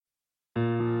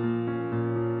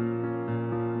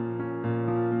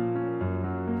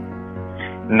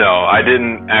No, I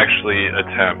didn't actually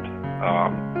attempt.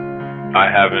 I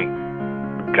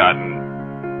haven't gotten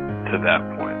to that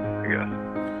point, I guess.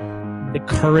 The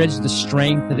courage, the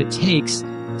strength that it takes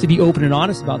to be open and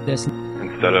honest about this.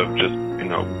 Instead of just,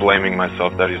 blaming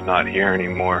myself that he's not here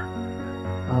anymore.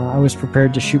 I was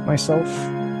prepared to shoot myself.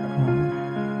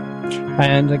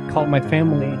 And I called my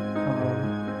family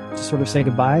to sort of say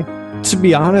goodbye. To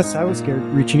be honest, I was scared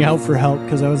reaching out for help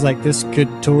because I was like, this could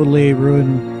totally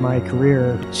ruin my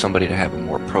career. Somebody to have a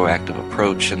more proactive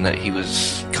approach, and that he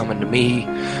was coming to me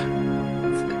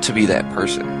to be that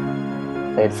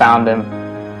person. They found him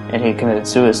and he committed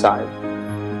suicide.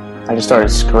 I just started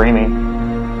screaming.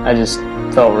 I just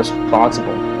felt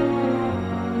responsible.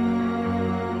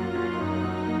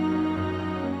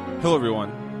 Hello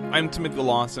everyone, I'm Timothy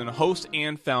Lawson, host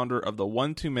and founder of the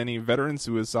One Too Many Veteran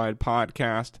Suicide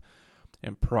podcast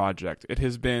and project. It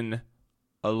has been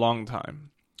a long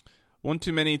time. One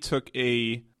Too Many took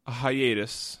a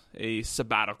hiatus, a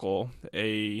sabbatical,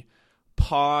 a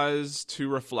pause to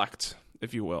reflect,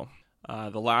 if you will.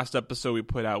 The last episode we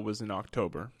put out was in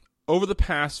October. Over the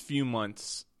past few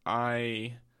months,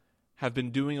 I have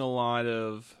been doing a lot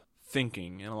of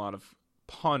thinking and a lot of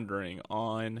pondering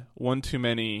on One Too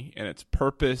Many and its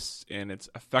purpose and its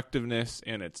effectiveness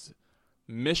and its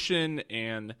mission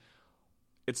and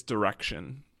its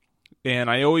direction. And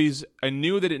I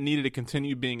knew that it needed to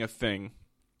continue being a thing,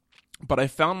 but I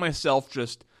found myself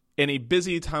just in a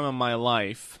busy time of my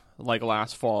life, like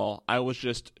last fall, I was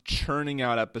just churning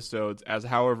out episodes as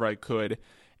however I could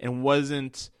and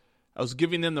I was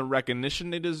giving them the recognition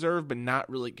they deserve, but not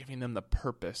really giving them the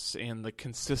purpose and the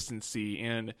consistency.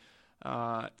 And,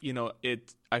 I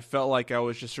felt like I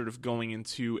was just sort of going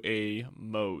into a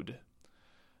mode.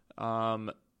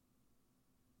 I've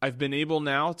been able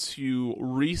now to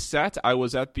reset. I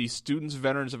was at the Students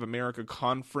Veterans of America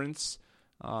conference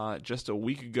just a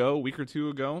week or two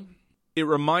ago. It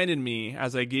reminded me,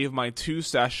 as I gave my 2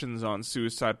 sessions on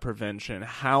suicide prevention,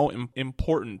 how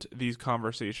important these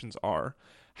conversations are.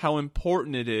 How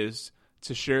important it is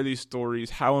to share these stories,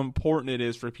 how important it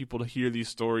is for people to hear these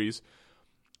stories,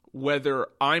 whether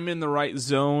I'm in the right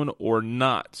zone or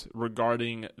not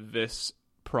regarding this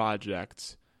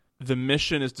project. The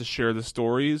mission is to share the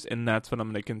stories, and that's what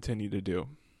I'm going to continue to do.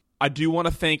 I do want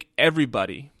to thank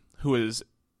everybody who has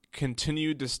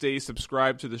continued to stay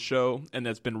subscribed to the show and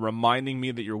that's been reminding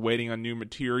me that you're waiting on new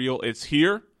material. It's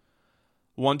here.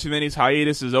 One Too Many's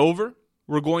hiatus is over.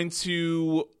 We're going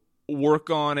to work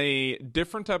on a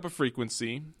different type of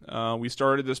frequency. We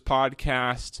started this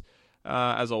podcast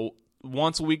as a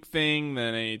once a week thing,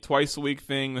 then a twice a week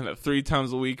thing, then a 3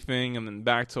 times a week thing, and then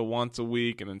back to once a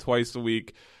week and then twice a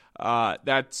week.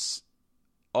 That's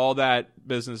all that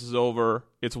business is over.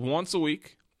 It's once a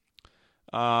week.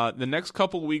 The next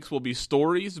couple weeks will be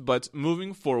stories, but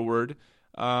moving forward,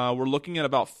 we're looking at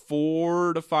about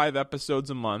 4 to 5 episodes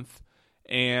a month,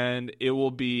 and it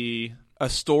will be a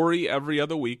story every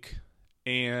other week,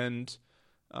 and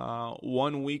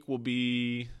 1 week a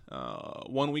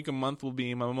month will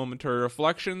be my momentary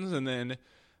reflections, and then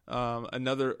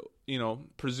another,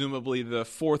 presumably the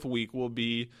 4th week will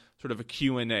be sort of a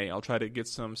Q&A. I'll try to get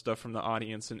some stuff from the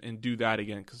audience and do that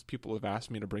again because people have asked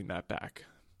me to bring that back.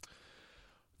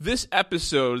 This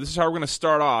episode, this is how we're going to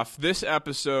start off. This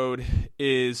episode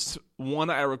is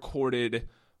one I recorded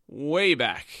way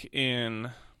back in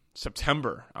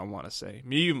September, I want to say.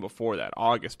 Maybe even before that,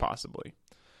 August possibly.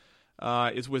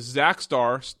 It's with Zack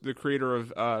Starr, the creator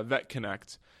of Vet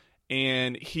Connect,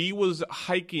 and he was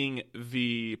hiking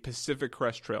the Pacific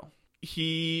Crest Trail.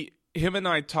 Him and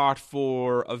I talked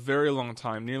for a very long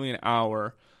time, nearly an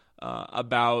hour,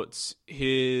 about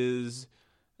his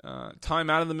time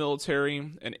out of the military,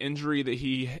 an injury that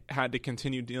he had to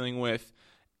continue dealing with,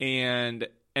 and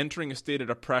entering a state of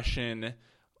depression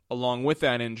along with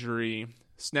that injury,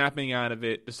 snapping out of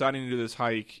it, deciding to do this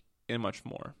hike, and much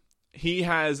more. He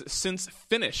has since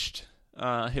finished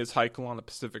his hike along the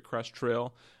Pacific Crest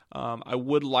Trail. I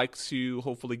would like to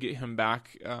hopefully get him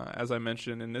back, as I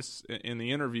mentioned in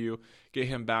the interview, get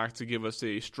him back to give us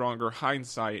a stronger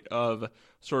hindsight of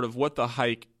sort of what the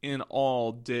hike in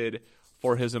all did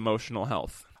for his emotional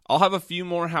health. I'll have a few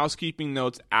more housekeeping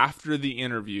notes after the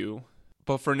interview,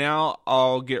 but for now,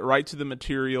 I'll get right to the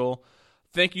material.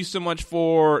 Thank you so much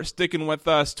for sticking with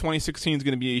us. 2016 is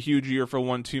going to be a huge year for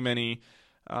One Too Many.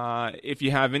 If you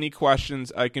have any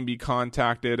questions, I can be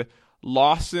contacted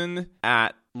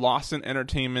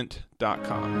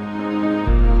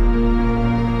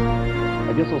lawson@lawsonentertainment.com.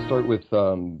 I guess I'll start with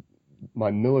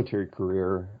my military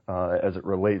career as it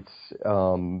relates.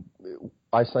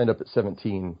 I signed up at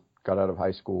 17, got out of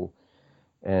high school,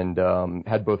 and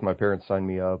had both my parents sign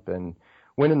me up. And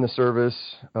went in the service,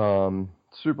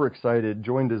 super excited,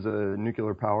 joined as a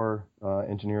nuclear power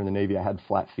engineer in the Navy. I had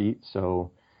flat feet, so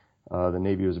the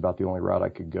Navy was about the only route I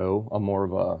could go. I'm more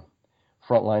of a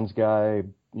front lines guy,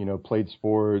 played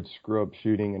sports, grew up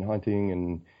shooting and hunting,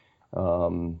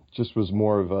 and just was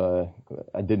more of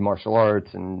I did martial arts,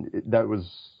 and that was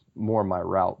more my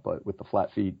route. But with the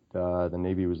flat feet, the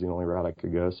Navy was the only route I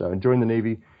could go. So I joined the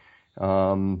Navy.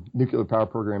 Nuclear power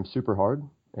program, super hard.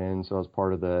 And so I was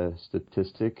part of the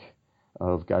statistic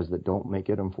of guys that don't make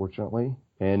it, unfortunately.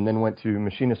 And then went to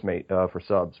machinist mate for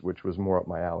subs, which was more up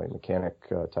my alley, mechanic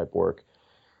type work.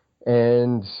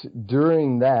 And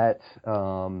during that,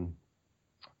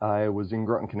 I was in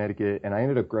Groton, Connecticut, and I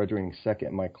ended up graduating second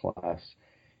in my class.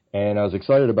 And I was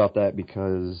excited about that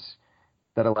because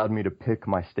that allowed me to pick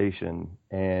my station.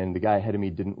 And the guy ahead of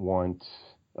me didn't want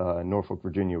Norfolk,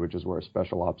 Virginia, which is where a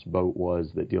special ops boat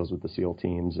was that deals with the SEAL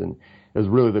teams. And it was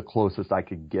really the closest I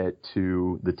could get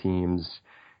to the teams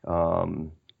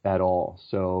at all.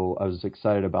 So I was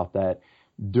excited about that.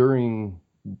 During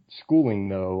schooling,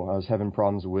 though, I was having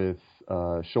problems with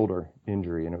shoulder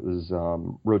injury, and it was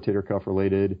rotator cuff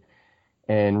related,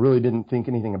 and really didn't think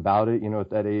anything about it. At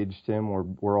that age, Tim,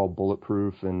 we're all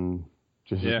bulletproof and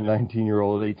just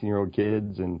 19-year-old, 18-year-old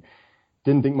kids, and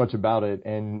didn't think much about it.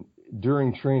 And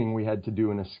during training, we had to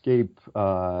do an escape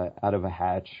out of a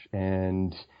hatch,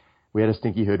 and we had a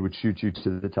stinky hood which shoot you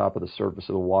to the top of the surface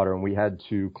of the water, and we had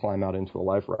to climb out into a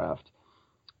life raft.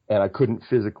 And I couldn't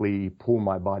physically pull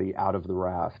my body out of the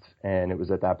raft, and it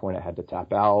was at that point I had to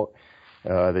tap out.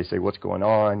 They say, "What's going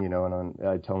on?" And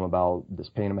I tell them about this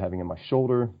pain I'm having in my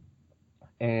shoulder,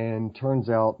 and turns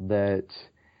out that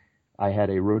I had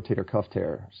a rotator cuff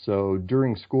tear. So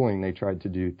during schooling, they tried to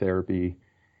do therapy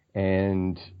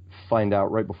and find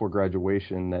out right before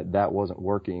graduation that wasn't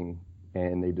working,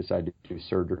 and they decided to do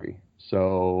surgery.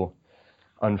 So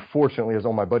unfortunately, as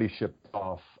all my buddies shipped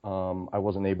off, I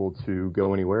wasn't able to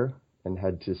go anywhere and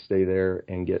had to stay there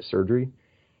and get surgery.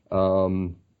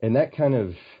 And that kind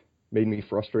of made me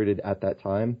frustrated at that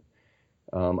time.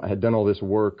 I had done all this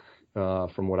work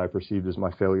from what I perceived as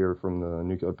my failure from the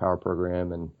nuclear power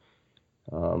program,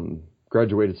 and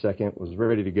graduated second, was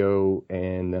ready to go,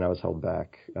 and then I was held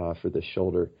back for this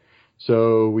shoulder.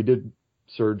 So we did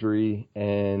surgery,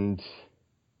 and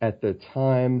at the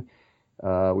time,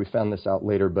 we found this out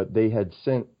later, but they had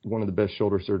sent one of the best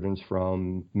shoulder surgeons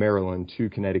from Maryland to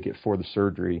Connecticut for the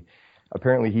surgery.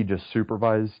 Apparently he just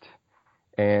supervised,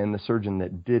 and the surgeon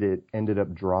that did it ended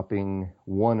up dropping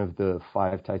one of the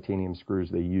 5 titanium screws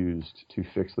they used to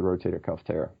fix the rotator cuff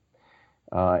tear.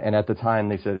 And at the time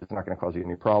they said it's not going to cause you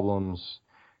any problems.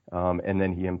 And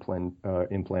then he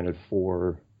implanted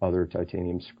 4 other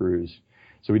titanium screws.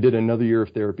 So we did another year of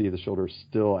therapy. The shoulder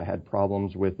still, I had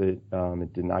problems with it.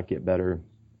 It did not get better.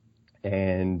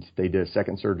 And they did a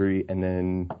second surgery and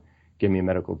then gave me a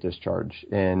medical discharge.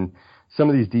 And some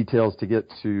of these details, to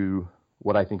get to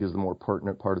what I think is the more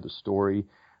pertinent part of the story,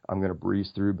 I'm going to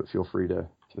breeze through, but feel free to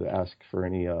ask for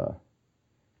any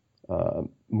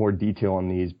more detail on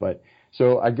these. But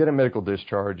so I get a medical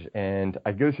discharge, and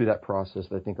I go through that process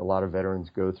that I think a lot of veterans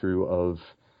go through of,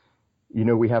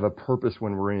 we have a purpose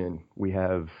when we're in. We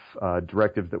have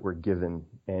directives that we're given.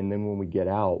 And then when we get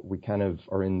out, we kind of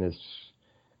are in this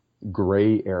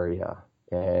gray area.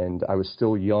 And I was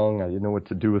still young. I didn't know what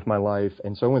to do with my life.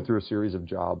 And so I went through a series of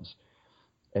jobs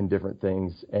and different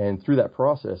things. And through that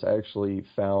process, I actually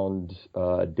found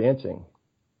dancing,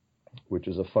 which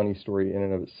is a funny story in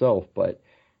and of itself. But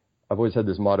I've always had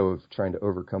this motto of trying to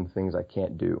overcome things I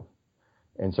can't do.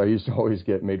 And so I used to always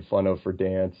get made fun of for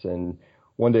dance. And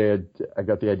one day I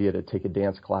got the idea to take a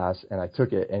dance class, and I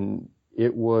took it, and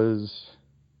it was,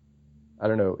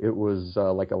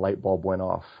 like a light bulb went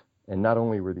off. And not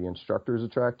only were the instructors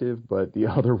attractive, but the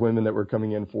other women that were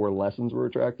coming in for lessons were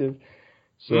attractive.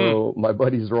 So my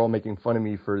buddies are all making fun of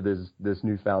me for this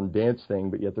newfound dance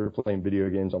thing, but yet they're playing video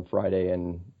games on Friday,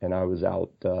 and I was out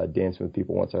dancing with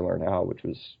people once I learned how, which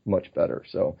was much better.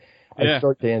 So I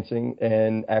started dancing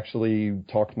and actually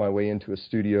talked my way into a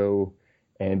studio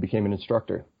and became an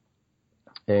instructor.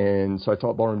 And so I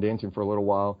taught ballroom dancing for a little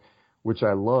while, which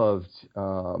I loved.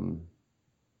 And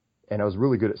I was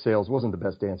really good at sales. Wasn't the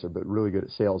best dancer, but really good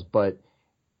at sales. But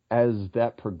as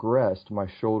that progressed, my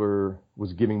shoulder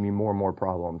was giving me more and more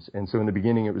problems. And so in the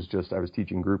beginning, it was just I was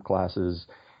teaching group classes.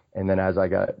 And then as I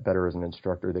got better as an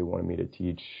instructor, they wanted me to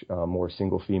teach more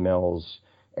single females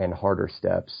and harder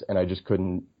steps. And I just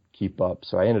couldn't keep up.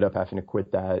 So I ended up having to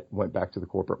quit that, went back to the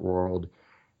corporate world.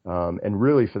 And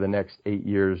really for the next 8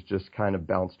 years, just kind of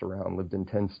bounced around, lived in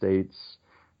 10 states,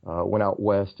 went out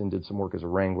west and did some work as a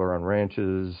wrangler on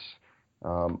ranches,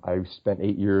 I spent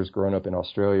 8 years growing up in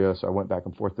Australia, so I went back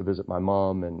and forth to visit my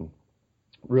mom and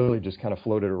really just kind of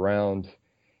floated around.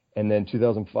 And then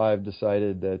 2005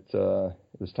 decided that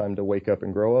it was time to wake up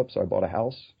and grow up, so I bought a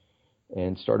house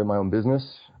and started my own business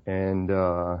and,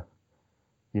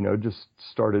 just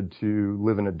started to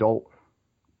live an adult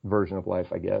version of life,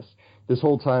 I guess. This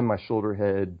whole time my shoulder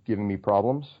had given me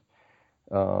problems.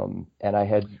 And I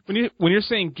had... When you're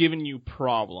saying giving you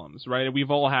problems, right?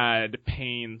 We've all had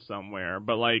pain somewhere,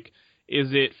 but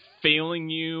is it failing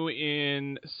you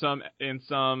in some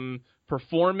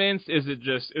performance? Is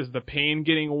the pain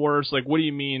getting worse? What do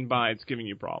you mean by it's giving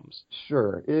you problems?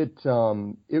 Sure. It's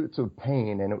a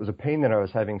pain, and it was a pain that I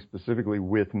was having specifically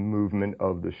with movement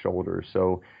of the shoulder.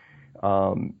 So,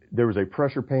 there was a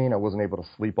pressure pain. I wasn't able to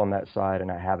sleep on that side,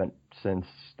 and I haven't since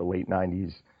the late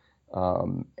 90s.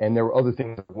 And there were other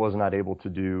things I was not able to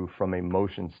do from a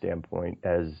motion standpoint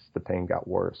as the pain got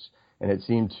worse. And it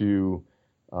seemed to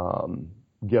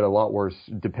get a lot worse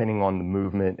depending on the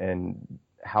movement and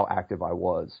how active I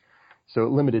was. So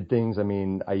it limited things. I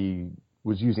mean, I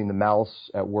was using the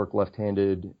mouse at work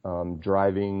left-handed,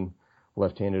 driving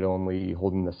left-handed only,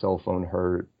 holding the cell phone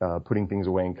hurt, putting things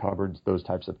away in cupboards, those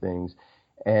types of things.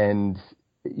 And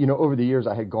over the years,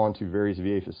 I had gone to various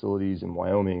VA facilities in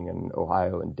Wyoming and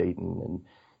Ohio and Dayton and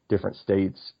different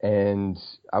states, and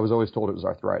I was always told it was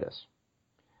arthritis.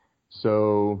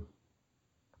 So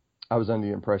I was under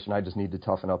the impression I just need to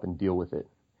toughen up and deal with it.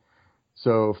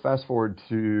 So fast forward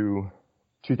to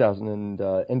end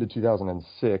of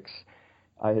 2006,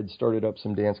 I had started up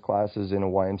some dance classes in a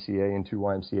YMCA and 2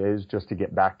 YMCAs just to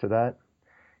get back to that,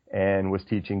 and was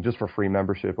teaching just for free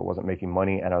membership. It wasn't making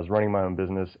money, and I was running my own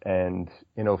business. And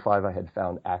in 2005, I had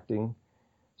found acting.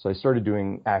 So I started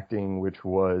doing acting, which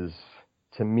was,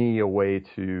 to me, a way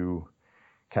to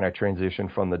kind of transition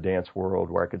from the dance world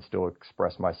where I could still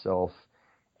express myself.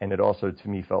 And it also, to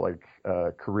me, felt like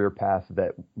a career path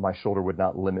that my shoulder would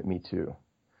not limit me to.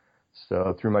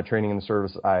 So through my training in the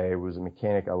service, I was a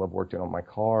mechanic. I loved working on my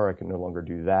car. I could no longer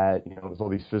do that. It was all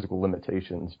these physical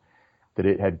limitations that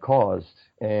it had caused.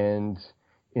 And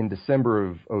in December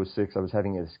of 2006, I was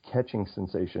having this catching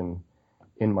sensation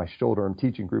in my shoulder. I'm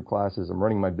teaching group classes. I'm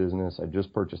running my business. I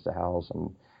just purchased a house,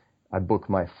 and I booked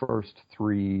my first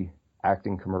 3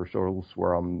 acting commercials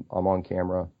where I'm on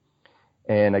camera.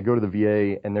 And I go to the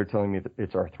VA, and they're telling me that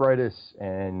it's arthritis,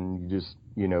 and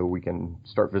we can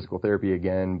start physical therapy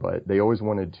again. But they always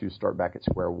wanted to start back at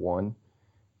square one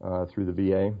through the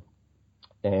VA.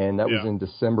 And that was in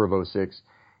December of 2006.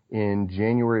 In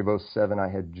January of 2007, I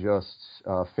had just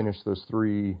finished those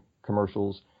 3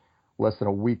 commercials. Less than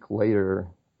a week later,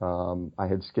 I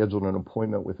had scheduled an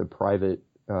appointment with a private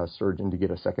surgeon to get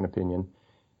a second opinion,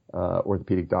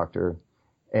 orthopedic doctor.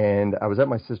 And I was at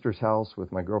my sister's house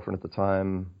with my girlfriend at the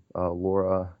time,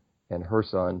 Laura, and her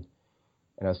son.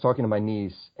 And I was talking to my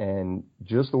niece, and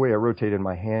just the way I rotated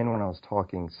my hand when I was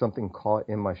talking, something caught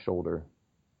in my shoulder.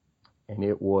 And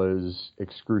it was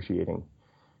excruciating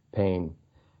pain.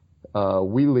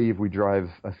 We drive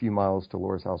a few miles to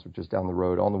Laura's house, which is down the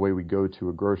road. On the way, we go to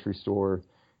a grocery store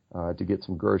to get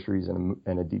some groceries and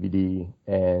a DVD.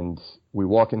 And we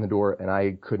walk in the door, and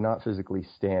I could not physically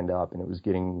stand up, and it was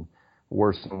getting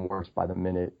worse and worse by the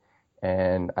minute.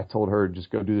 And I told her,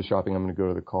 just go do the shopping. I'm going to go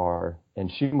to the car.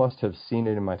 And she must have seen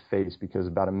it in my face, because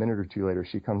about a minute or two later,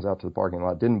 she comes out to the parking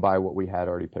lot, didn't buy what we had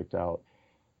already picked out.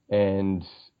 And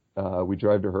we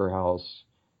drive to her house.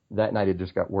 That night, it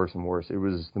just got worse and worse. It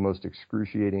was the most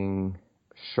excruciating,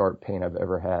 sharp pain I've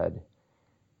ever had.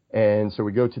 And so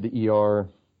we go to the ER.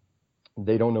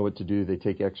 They don't know what to do. They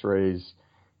take x-rays.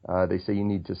 They say you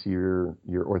need to see your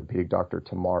orthopedic doctor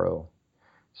tomorrow.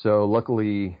 So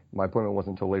luckily, my appointment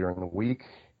wasn't until later in the week.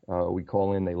 We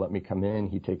call in. They let me come in.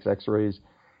 He takes x-rays.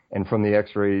 And from the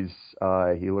x-rays,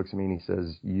 he looks at me and he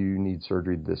says, you need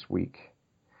surgery this week.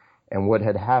 And what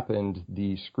had happened,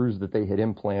 the screws that they had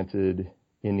implanted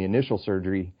in the initial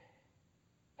surgery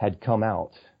had come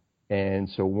out. And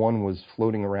so one was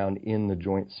floating around in the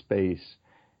joint space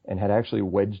and had actually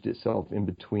wedged itself in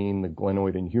between the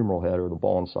glenoid and humeral head, or the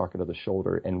ball and socket of the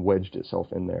shoulder, and wedged itself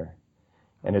in there.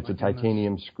 And it's a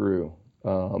titanium screw.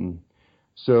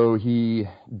 So he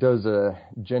does a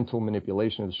gentle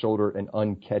manipulation of the shoulder and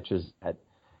uncatches that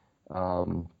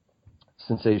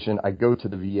sensation. I go to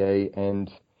the VA,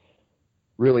 and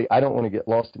really, I don't want to get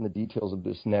lost in the details of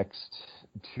this next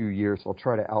 2 years, so I'll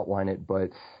try to outline it.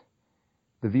 But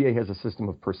the VA has a system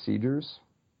of procedures.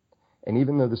 And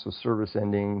even though this was service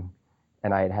ending,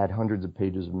 and I had hundreds of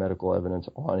pages of medical evidence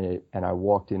on it, and I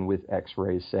walked in with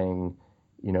x-rays saying,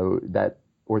 that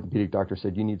orthopedic doctor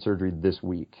said, you need surgery this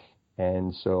week.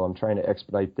 And so I'm trying to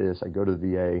expedite this. I go to the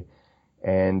VA,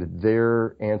 And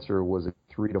their answer was a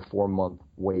 3 to 4 month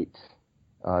wait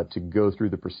to go through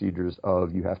the procedures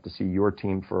of you have to see your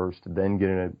team first, then get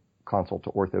in a consult to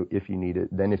ortho if you need it.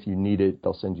 Then if you need it,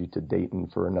 they'll send you to Dayton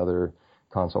for another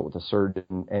consult with a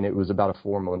surgeon. And it was about a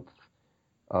 4 month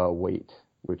wait,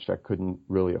 which I couldn't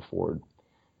really afford.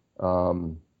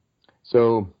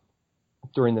 So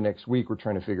during the next week, we're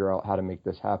trying to figure out how to make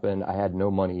this happen. I had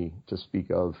no money to speak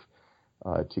of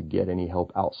to get any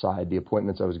help outside. The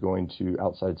appointments I was going to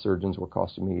outside surgeons were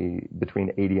costing me between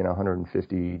 $80 and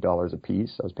 $150 a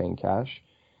piece. I was paying cash.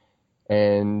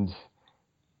 And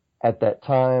at that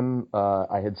time,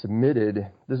 I had submitted,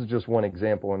 this is just one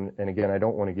example, and again, I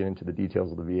don't want to get into the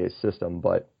details of the VA system,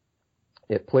 but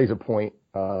it plays a point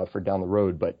for down the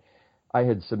road. But I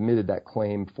had submitted that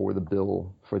claim for the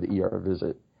bill for the ER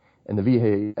visit, and the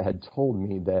VA had told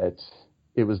me that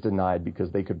it was denied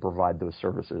because they could provide those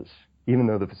services. Even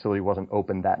though the facility wasn't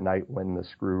open that night when the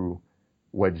screw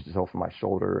wedged itself in my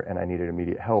shoulder and I needed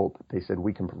immediate help, they said,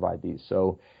 we can provide these.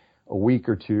 So a week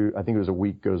or two, I think it was a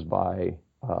week goes by,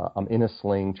 I'm in a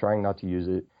sling, trying not to use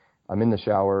it. I'm in the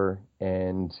shower,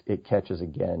 and it catches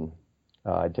again.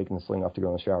 I'd taken the sling off to go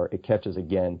in the shower. It catches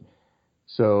again.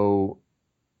 So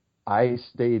I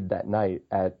stayed that night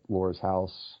at Laura's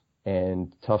house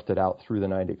and toughed it out through the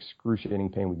night,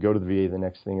 excruciating pain. We go to the VA the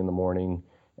next thing in the morning,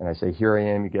 and I say, here I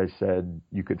am. You guys said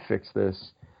you could fix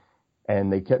this.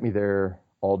 And they kept me there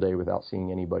all day without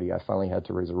seeing anybody. I finally had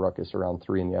to raise a ruckus around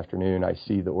 3 in the afternoon. I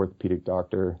see the orthopedic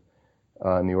doctor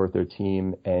and the ortho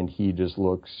team, and he just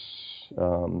looks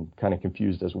kind of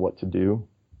confused as what to do.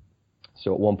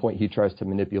 So at one point he tries to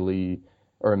manipulate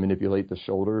the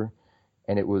shoulder,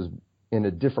 and it was in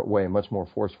a different way, much more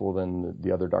forceful than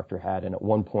the other doctor had. And at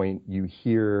one point you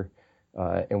hear,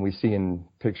 and we see in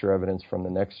picture evidence from the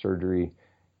next surgery,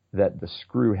 that the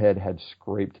screw head had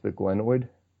scraped the glenoid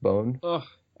bone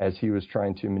as he was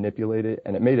trying to manipulate it.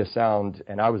 And it made a sound,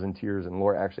 and I was in tears, and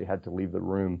Laura actually had to leave the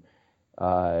room.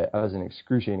 I was in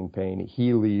excruciating pain.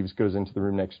 He leaves, goes into the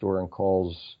room next door, and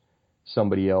calls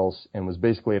somebody else, and was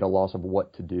basically at a loss of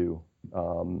what to do.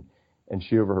 And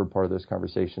she overheard part of this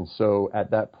conversation. So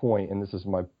at that point, and this is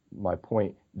my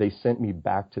point, they sent me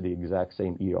back to the exact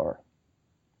same ER.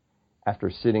 After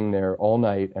sitting there all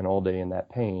night and all day in that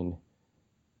pain,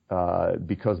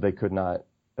 because they could not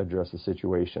address the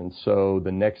situation. So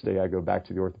the next day I go back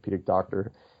to the orthopedic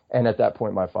doctor, and at that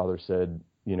point my father said,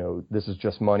 this is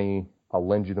just money. I'll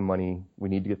lend you the money. We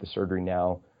need to get the surgery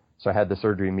now. So I had the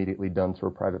surgery immediately done through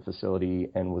a private facility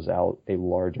and was out a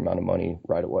large amount of money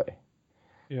right away.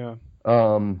 Yeah.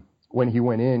 When he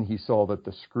went in, he saw that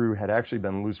the screw had actually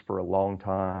been loose for a long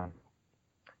time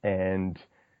and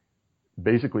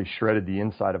basically shredded the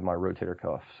inside of my rotator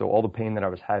cuff. So all the pain that I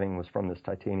was having was from this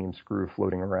titanium screw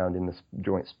floating around in this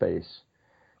joint space.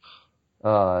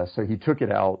 So he took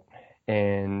it out,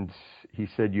 and he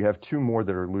said, you have 2 more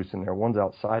that are loose in there. One's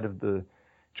outside of the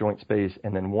joint space,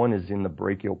 and then one is in the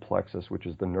brachial plexus, which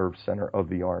is the nerve center of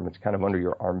the arm. It's kind of under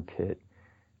your armpit.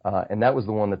 And that was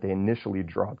the one that they initially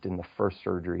dropped in the first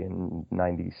surgery in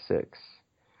 96.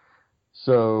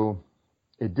 So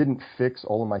it didn't fix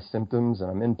all of my symptoms,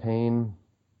 and I'm in pain,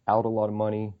 out a lot of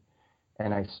money,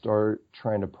 and I start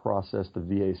trying to process the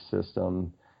VA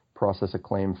system, process a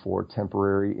claim for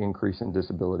temporary increase in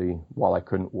disability while I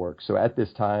couldn't work. So at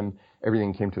this time,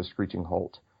 everything came to a screeching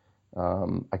halt.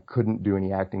 I couldn't do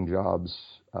any acting jobs.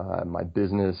 My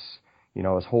business, I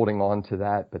was holding on to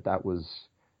that, but that was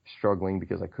struggling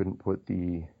because I couldn't put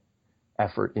the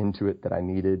effort into it that I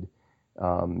needed.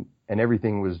 And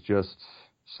everything was just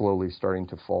slowly starting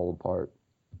to fall apart.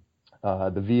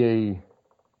 The VA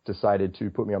decided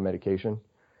to put me on medication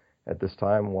at this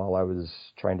time while I was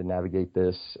trying to navigate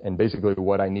this. And basically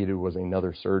what I needed was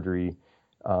another surgery,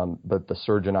 but the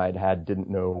surgeon I had didn't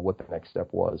know what the next step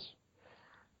was.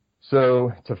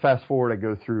 So to fast forward, I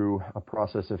go through a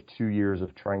process of 2 years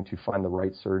of trying to find the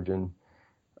right surgeon.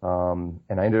 And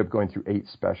I ended up going through 8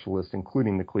 specialists,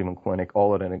 including the Cleveland Clinic,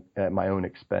 all at my own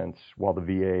expense, while the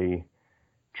VA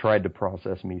tried to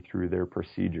process me through their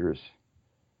procedures.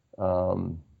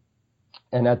 And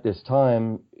at this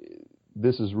time,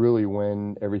 this is really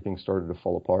when everything started to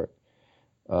fall apart.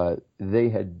 They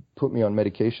had put me on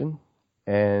medication,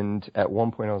 and at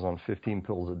one point I was on 15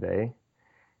 pills a day,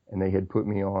 and they had put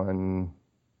me on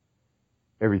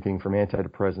everything from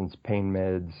antidepressants, pain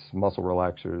meds, muscle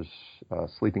relaxers,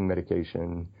 sleeping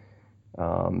medication,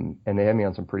 and they had me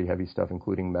on some pretty heavy stuff,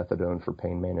 including methadone for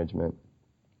pain management.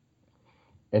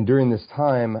 And during this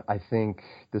time, I think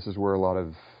this is where a lot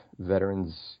of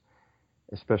veterans,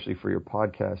 especially for your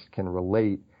podcast, can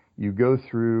relate. You go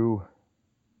through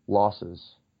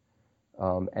losses.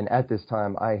 And at this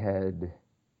time, I had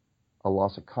a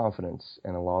loss of confidence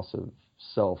and a loss of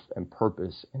self and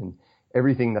purpose, and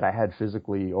everything that I had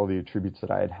physically, all the attributes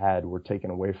that I had were taken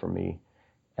away from me,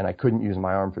 and I couldn't use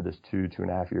my arm for this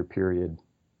 2.5 year period.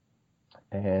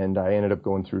 And I ended up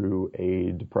going through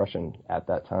a depression at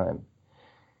that time.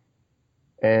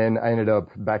 And I ended up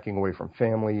backing away from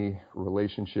family,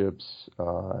 relationships.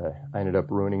 I ended up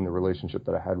ruining the relationship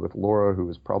that I had with Laura, who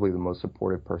was probably the most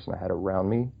supportive person I had around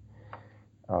me.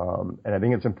 And I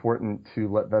think it's important to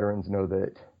let veterans know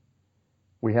that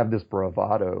we have this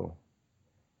bravado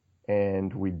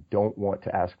and we don't want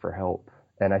to ask for help.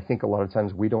 And I think a lot of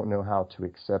times we don't know how to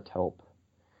accept help.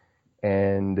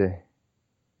 And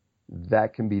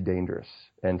that can be dangerous.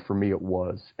 And for me, it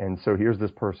was. And so here's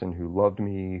this person who loved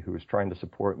me, who was trying to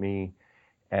support me,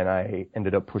 and I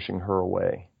ended up pushing her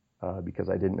away because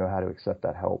I didn't know how to accept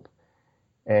that help.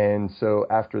 And so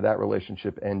after that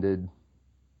relationship ended,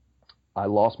 I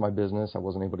lost my business. I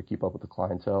wasn't able to keep up with the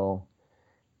clientele.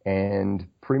 And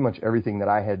pretty much everything that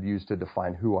I had used to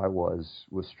define who I was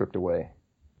stripped away.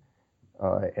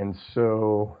 And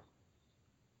so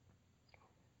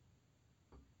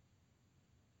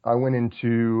I went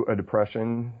into a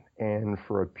depression, and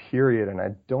for a period, and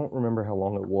I don't remember how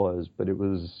long it was, but it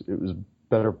was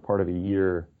better part of a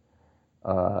year,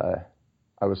 I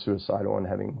was suicidal and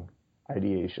having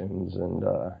ideations, and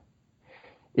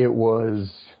it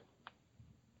was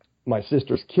my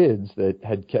sister's kids that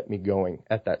had kept me going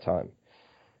at that time.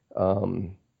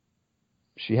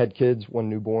 She had kids, one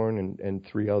newborn and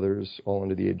 3 others, all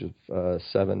under the age of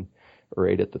 7 or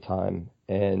 8 at the time,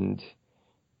 and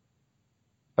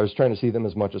I was trying to see them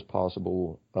as much as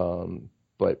possible,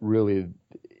 but really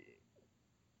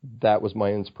that was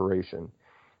my inspiration.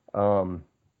 But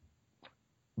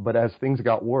as things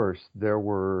got worse, there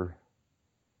were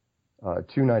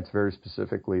 2 nights very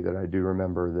specifically that I do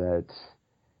remember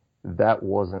that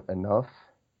wasn't enough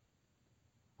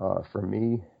for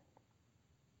me.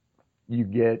 You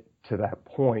get to that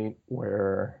point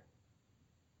where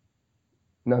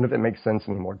none of it makes sense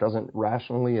anymore. It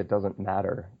doesn't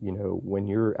matter. You know, when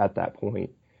you're at that point,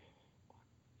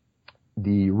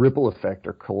 the ripple effect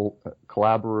or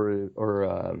collaborate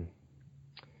or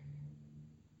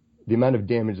the amount of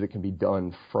damage that can be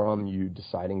done from you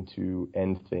deciding to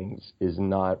end things is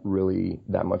not really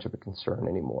that much of a concern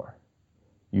anymore.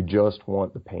 You just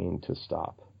want the pain to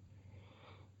stop.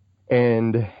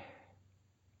 And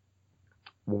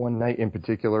one night in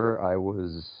particular, I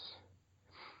was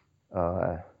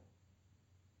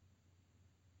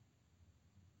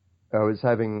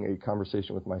having a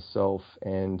conversation with myself,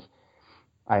 and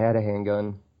I had a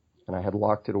handgun, and I had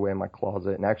locked it away in my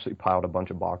closet and actually piled a bunch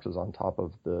of boxes on top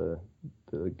of the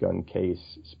gun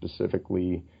case,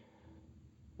 specifically,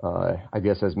 I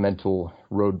guess, as mental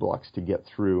roadblocks to get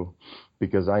through,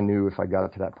 because I knew if I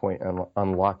got to that point and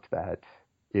unlocked that,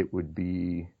 it would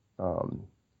be,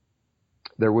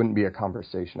 there wouldn't be a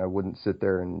conversation. I wouldn't sit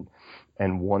there and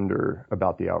wonder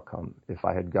about the outcome. If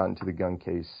I had gotten to the gun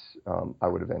case, I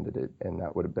would have ended it, and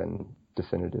that would have been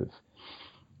definitive.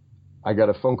 I got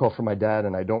a phone call from my dad,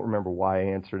 and I don't remember why I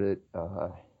answered it,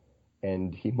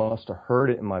 and he must have heard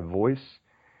it in my voice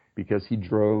because he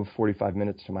drove 45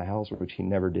 minutes to my house, which he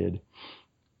never did.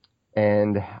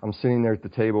 And I'm sitting there at the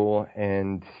table,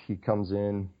 and he comes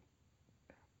in,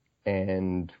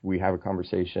 and we have a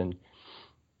conversation.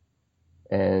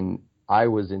 And I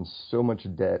was in so much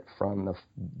debt from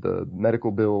the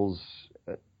medical bills,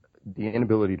 the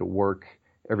inability to work.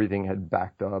 Everything had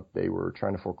backed up. They were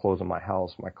trying to foreclose on my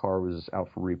house. My car was out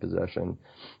for repossession.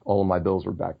 All of my bills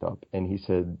were backed up. And he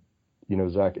said, you know,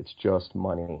 Zach, it's just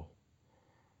money.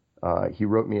 He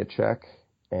wrote me a check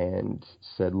and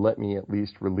said, let me at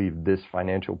least relieve this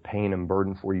financial pain and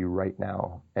burden for you right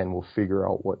now, and we'll figure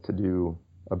out what to do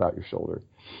about your shoulder.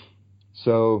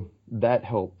 So that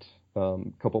helped. A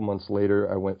couple months later,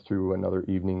 I went through another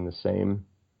evening the same,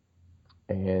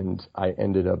 and I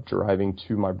ended up driving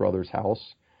to my brother's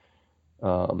house.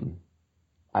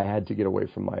 I had to get away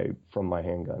from my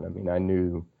handgun. I mean, I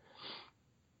knew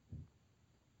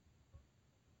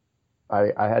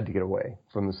I had to get away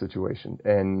from the situation,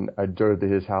 and I drove to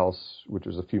his house, which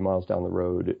was a few miles down the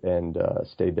road, and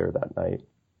stayed there that night.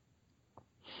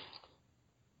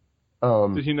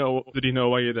 Did he know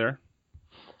why you're there?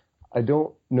 I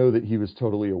don't know that he was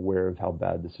totally aware of how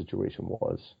bad the situation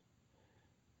was.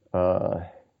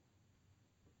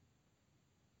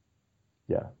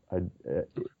 Yeah,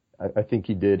 I think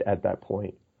he did at that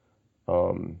point.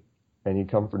 And he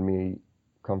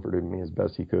comforted me as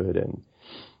best he could. And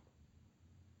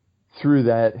through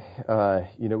that,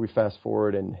 we fast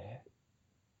forward, and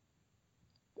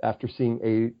after seeing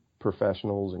 8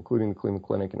 professionals, including the Cleveland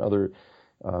Clinic and other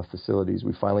facilities,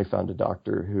 we finally found a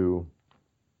doctor who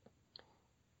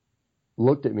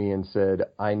looked at me and said,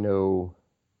 I know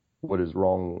what is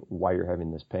wrong, why you're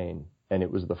having this pain. And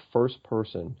it was the first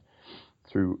person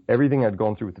through everything I'd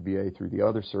gone through with the VA, through the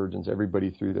other surgeons,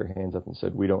 everybody threw their hands up and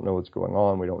said, we don't know what's going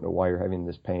on. We don't know why you're having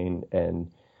this pain.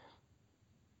 And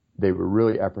they were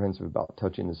really apprehensive about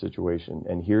touching the situation.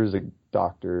 And here's a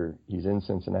doctor, he's in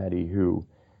Cincinnati, who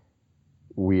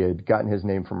we had gotten his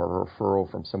name from a referral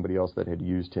from somebody else that had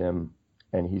used him.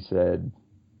 And he said,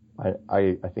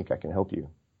 I think I can help you.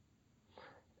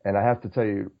 And I have to tell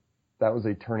you, that was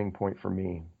a turning point for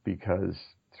me, because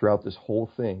throughout this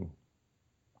whole thing,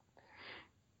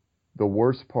 the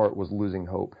worst part was losing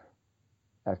hope.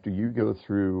 After you go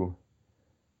through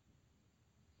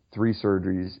 3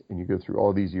 surgeries and you go through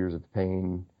all these years of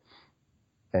pain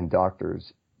and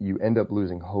doctors, you end up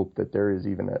losing hope that there is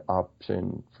even an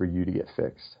option for you to get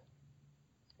fixed.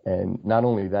 And not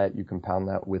only that, you compound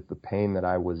that with the pain that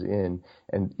I was in,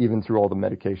 and even through all the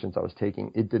medications I was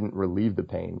taking, it didn't relieve the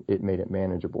pain. It made it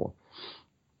manageable.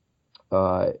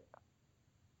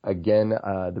 Again,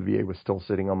 the VA was still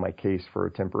sitting on my case for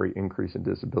a temporary increase in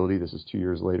disability. This is 2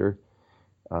 years later.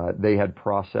 They had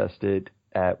processed it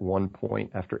at one point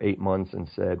after 8 months and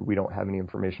said, we don't have any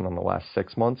information on the last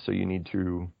 6 months, so you need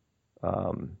to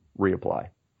reapply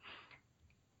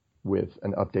with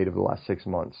an update of the last 6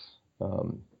 months.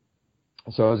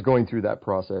 So I was going through that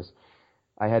process.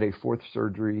 I had a 4th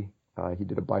surgery. He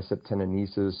did a bicep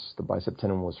tenonesis. The bicep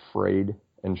tendon was frayed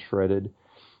and shredded.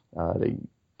 They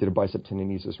did a bicep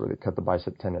tenonesis where they cut the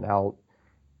bicep tendon out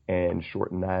and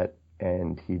shortened that.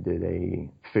 And he did a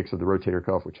fix of the rotator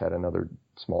cuff, which had another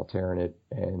small tear in it.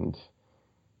 And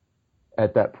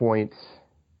at that point,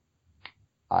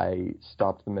 I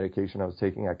stopped the medication I was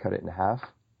taking. I cut it in half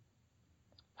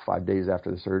 5 days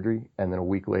after the surgery. And then a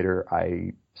week later,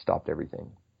 I stopped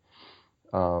everything.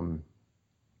 I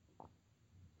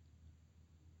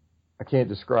can't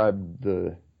describe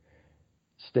the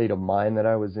state of mind that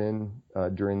I was in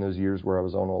during those years where I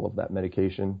was on all of that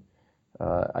medication.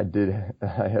 I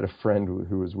had a friend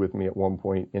who was with me at one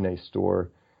point in a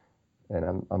store,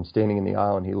 and I'm standing in the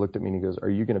aisle, and he looked at me and he goes, "Are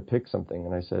you going to pick something?"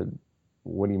 And I said,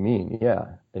 "What do you mean?"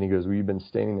 "Yeah." And he goes, "Well, you've been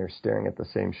standing there staring at the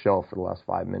same shelf for the last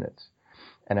 5 minutes."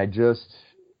 And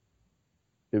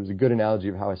it was a good analogy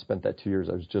of how I spent that 2 years.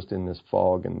 I was just in this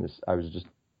fog, and I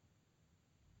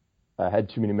had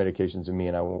too many medications in me,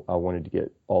 and I wanted to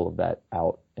get all of that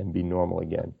out and be normal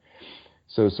again.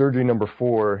 So surgery number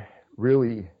 4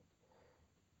 really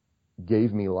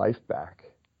gave me life back.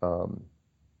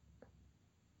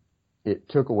 It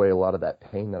took away a lot of that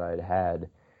pain that I'd had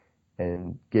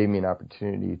and gave me an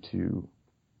opportunity to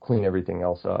clean everything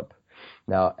else up.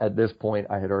 Now, at this point,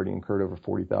 I had already incurred over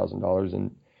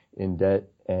 $40,000 in debt,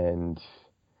 and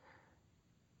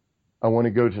I want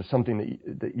to go to something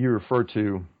that you refer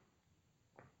to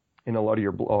in a lot of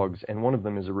your blogs, and one of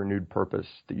them is a renewed purpose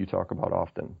that you talk about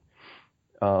often.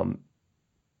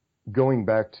 Going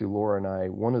back to Laura and I,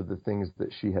 one of the things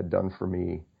that she had done for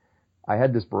me, I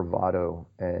had this bravado,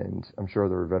 and I'm sure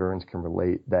other veterans can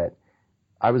relate, that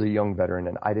I was a young veteran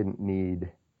and I didn't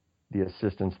need the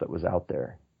assistance that was out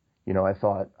there. You know, I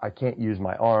thought, I can't use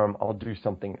my arm, I'll do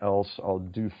something else, I'll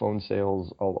do phone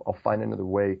sales, I'll find another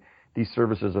way. These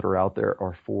services that are out there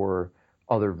are for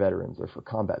other veterans, they're for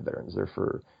combat veterans, they're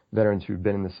for veterans who've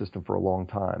been in the system for a long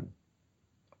time.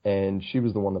 And she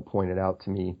was the one that pointed out to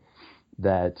me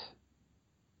that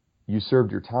you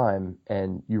served your time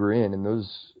and you were in, and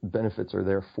those benefits are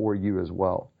there for you as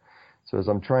well. So as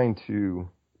I'm trying to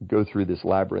go through this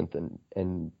labyrinth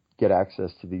and get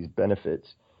access to these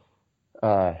benefits,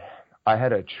 I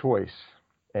had a choice.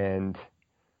 And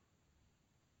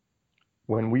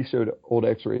when we showed old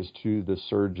x-rays to the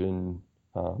surgeon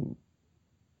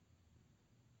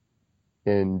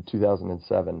in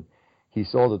 2007, he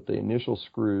saw that the initial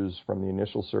screws from the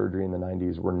initial surgery in the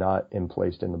 90s were not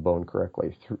placed in the bone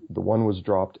correctly. The one was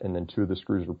dropped, and then 2 of the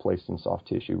screws were placed in soft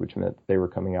tissue, which meant they were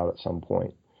coming out at some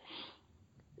point.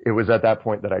 It was at that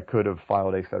point that I could have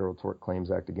filed a Federal Tort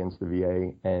Claims Act against the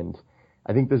VA, and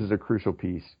I think this is a crucial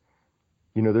piece.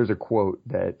 You know, there's a quote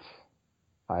that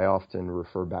I often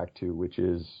refer back to, which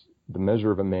is, the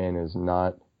measure of a man is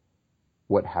not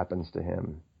what happens to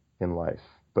him in life,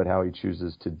 but how he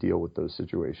chooses to deal with those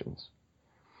situations.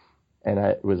 And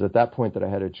it was at that point that I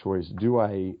had a choice. Do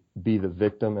I be the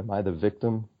victim? Am I the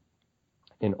victim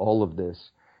in all of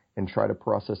this and try to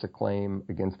process a claim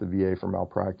against the VA for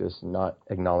malpractice, not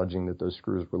acknowledging that those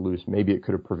screws were loose? Maybe it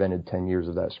could have prevented 10 years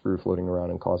of that screw floating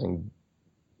around and causing,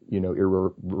 you know,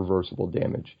 irreversible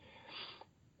damage.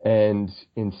 And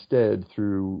instead,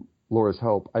 through Laura's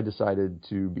help, I decided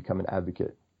to become an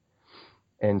advocate.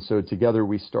 And so together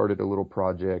we started a little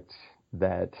project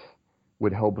that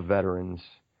would help veterans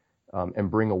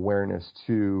and bring awareness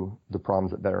to the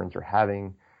problems that veterans are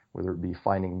having, whether it be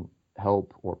finding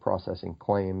help or processing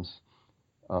claims.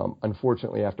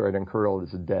 Unfortunately, after I'd incurred all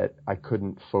this debt, I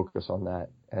couldn't focus on that,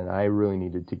 and I really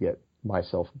needed to get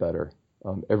myself better.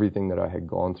 Everything that I had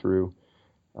gone through,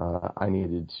 I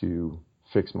needed to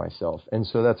fix myself. And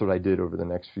so that's what I did over the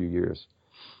next few years.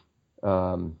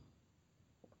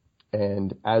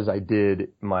 And as I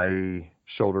did, my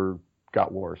shoulder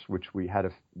got worse, which we had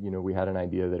an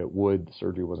idea that it would. The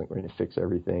surgery wasn't going to fix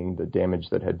everything. The damage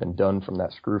that had been done from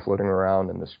that screw floating around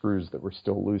and the screws that were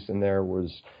still loose in there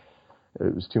was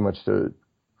too much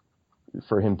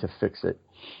for him to fix it.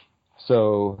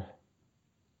 So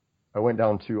I went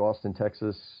down to Austin,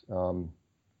 Texas,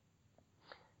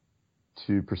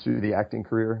 to pursue the acting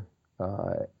career,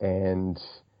 and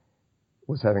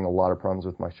was having a lot of problems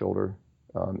with my shoulder.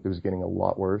 It was getting a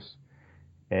lot worse,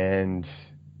 and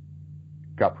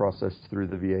got processed through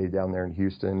the VA down there in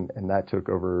Houston, and that took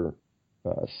over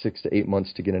 6 to 8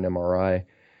 months to get an MRI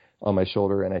on my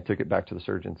shoulder, and I took it back to the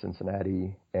surgeon in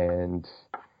Cincinnati and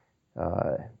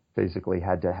basically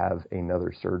had to have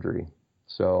another surgery.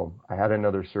 So I had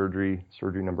another surgery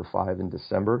number 5 in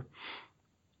December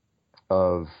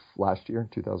of last year,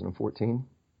 2014.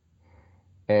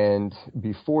 And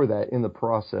before that, in the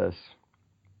process,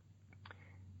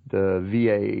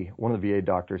 one of the VA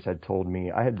doctors had told me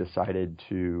I had decided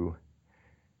to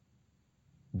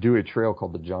do a trail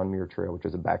called the John Muir Trail, which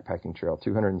is a backpacking trail,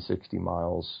 260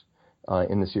 miles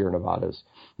in the Sierra Nevadas.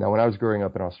 Now, when I was growing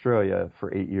up in Australia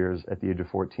for 8 years, at the age of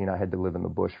 14, I had to live in the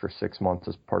bush for 6 months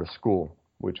as part of school,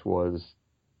 which was,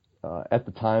 at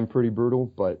the time, pretty brutal,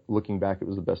 but looking back, it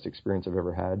was the best experience I've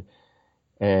ever had.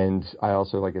 And I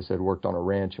also, like I said, worked on a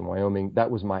ranch in Wyoming. That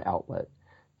was my outlet.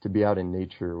 To be out in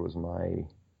nature was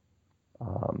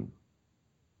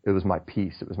it was my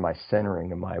peace. It was my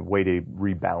centering and my way to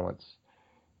rebalance.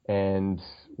 And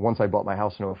once I bought my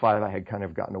house in 2005, I had kind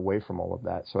of gotten away from all of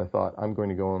that. So I thought, I'm going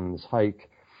to go on this hike.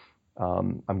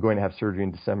 I'm going to have surgery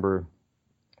in December.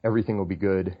 Everything will be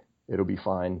good. It'll be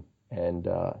fine. And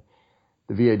the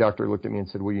VA doctor looked at me and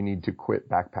said, well, you need to quit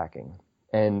backpacking.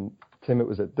 And Tim, it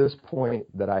was at this point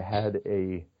that I had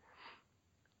a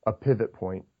pivot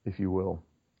point, if you will.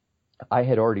 I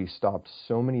had already stopped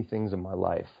so many things in my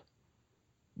life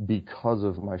because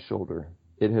of my shoulder.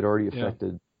 It had already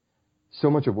affected so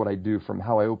much of what I do, from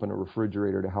how I open a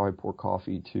refrigerator to how I pour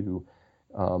coffee to,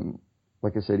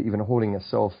 like I said, even holding a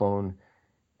cell phone.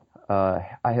 I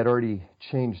had already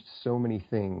changed so many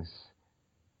things.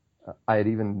 I had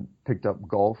even picked up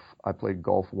golf. I played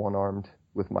golf one-armed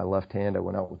with my left hand. I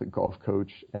went out with a golf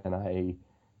coach, and I,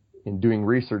 in doing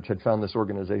research, had found this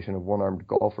organization of one-armed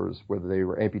golfers, whether they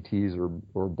were amputees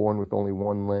or born with only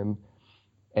one limb.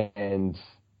 And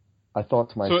I thought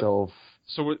to myself...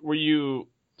 So were you...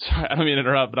 Sorry, I don't mean to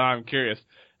interrupt, but I'm curious.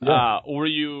 Yeah. Were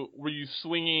you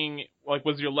swinging, like,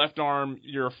 was your left arm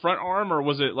your front arm, or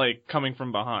was it, like, coming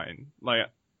from behind? Like,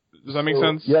 does that make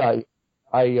sense? Yeah,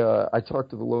 I talked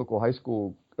to the local high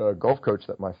school golf coach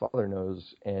that my father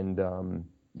knows, and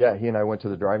he and I went to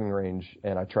the driving range,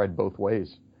 and I tried both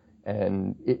ways.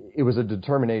 And it was a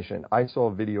determination. I saw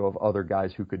a video of other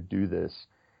guys who could do this,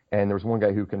 and there was one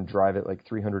guy who can drive it like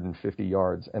 350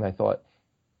 yards, and I thought,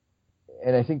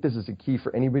 and I think this is a key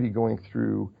for anybody going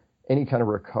through any kind of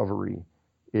recovery,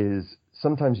 is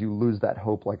sometimes you lose that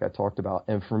hope like I talked about.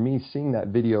 And for me, seeing that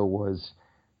video was,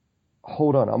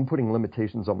 hold on, I'm putting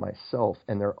limitations on myself,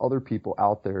 and there are other people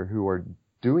out there who are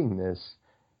doing this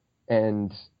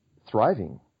and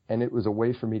thriving. And it was a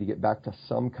way for me to get back to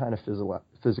some kind of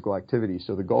physical activity.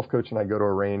 So the golf coach and I go to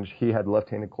a range. He had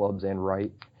left-handed clubs and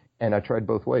right, and I tried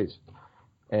both ways.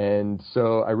 And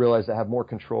so I realized I have more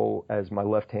control as my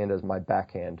left hand as my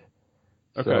backhand.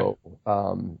 Okay. So,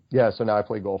 so now I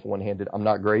play golf one-handed. I'm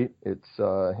not great. It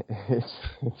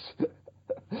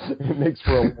makes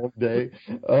for a long day.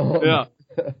 Yeah.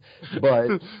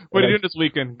 But what are you doing this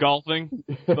weekend? Golfing?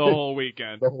 The whole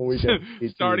weekend. The whole weekend.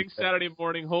 Starting Saturday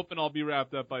morning, hoping I'll be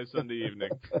wrapped up by Sunday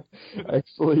evening.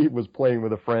 Actually, was playing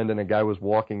with a friend, and a guy was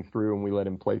walking through, and we let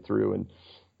him play through,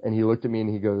 and he looked at me and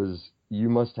he goes, "You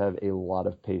must have a lot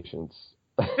of patience."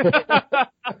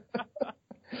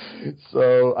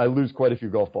 So I lose quite a few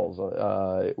golf balls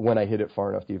when I hit it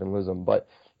far enough to even lose them. But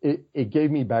it gave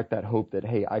me back that hope that,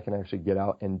 hey, I can actually get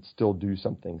out and still do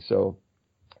something. So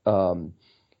I've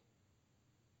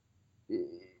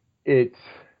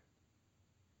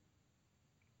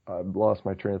lost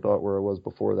my train of thought where I was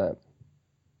before that.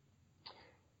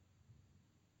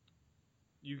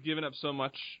 You've given up so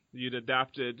much. You'd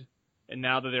adapted and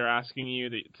now that they're asking you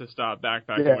to stop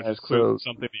backpacking, which is clearly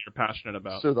something that you're passionate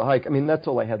about. So the hike, I mean, that's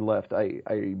all I had left.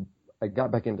 I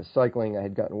got back into cycling. I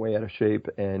had gotten way out of shape,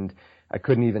 and I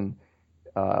couldn't even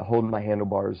hold my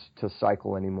handlebars to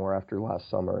cycle anymore after last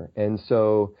summer. And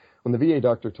so when the VA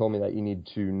doctor told me that you need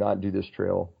to not do this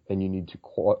trail and you need to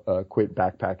quit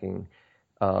backpacking,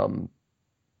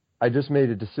 I just made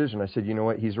a decision. I said, you know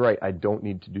what? He's right. I don't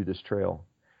need to do this trail.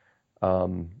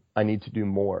 I need to do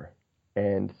more.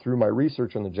 And through my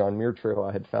research on the John Muir Trail,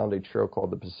 I had found a trail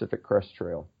called the Pacific Crest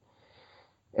Trail.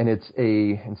 And it's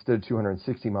instead of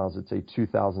 260 miles, it's a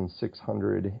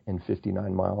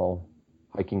 2,659 mile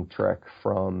hiking trek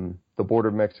from the border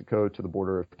of Mexico to the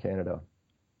border of Canada.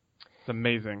 It's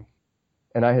amazing.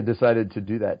 And I had decided to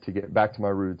do that to get back to my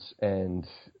roots. And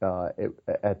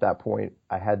at that point,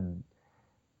 I had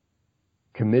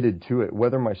committed to it.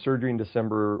 Whether my surgery in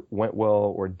December went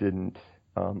well or didn't,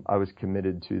 I was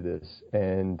committed to this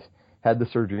and had the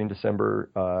surgery in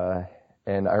December.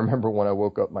 And I remember when I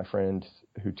woke up, my friend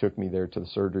who took me there to the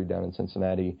surgery down in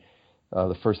Cincinnati,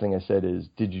 the first thing I said is,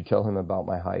 did you tell him about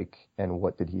my hike? And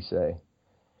what did he say?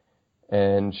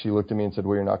 And she looked at me and said,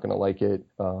 well, you're not going to like it.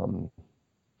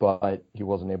 But he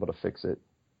wasn't able to fix it.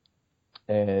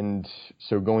 And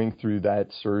so going through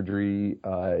that surgery,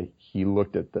 he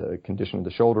looked at the condition of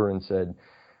the shoulder and said,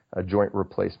 a joint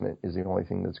replacement is the only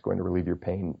thing that's going to relieve your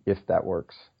pain if that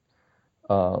works.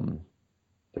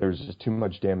 There's just too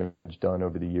much damage done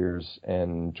over the years,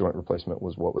 and joint replacement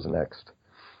was what was next.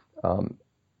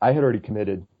 I had already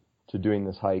committed to doing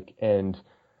this hike, and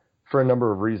for a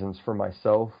number of reasons. For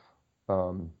myself,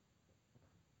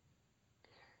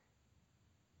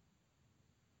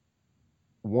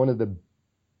 one of the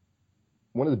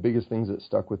biggest things that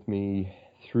stuck with me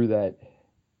through that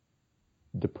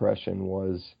depression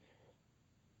was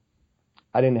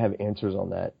I didn't have answers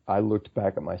on that. I looked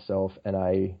back at myself, and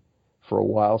I, for a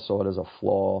while, saw it as a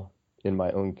flaw in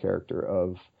my own character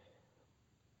of,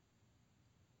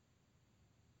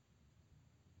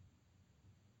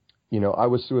 I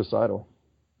was suicidal,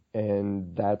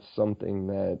 and that's something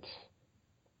that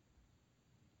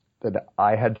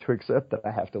I had to accept, that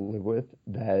I have to live with,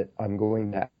 that I'm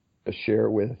going to have to share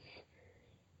with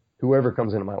whoever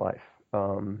comes into my life,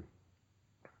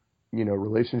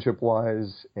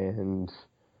 relationship-wise, and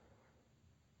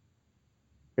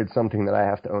it's something that I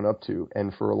have to own up to.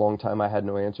 And for a long time, I had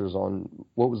no answers on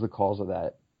what was the cause of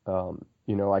that.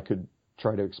 I could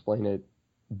try to explain it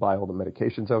by all the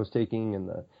medications I was taking and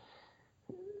the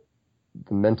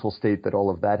mental state that all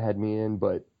of that had me in,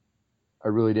 but I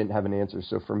really didn't have an answer.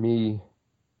 So for me,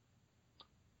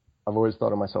 I've always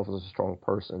thought of myself as a strong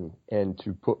person, and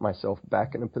to put myself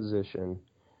back in a position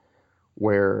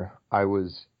where I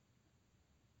was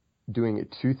doing a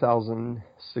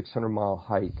 2,600 mile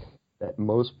hike that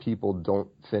most people don't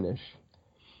finish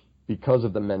because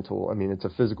of the mental. I mean, it's a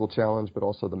physical challenge, but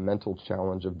also the mental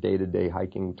challenge of day-to-day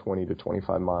hiking 20 to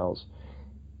 25 miles.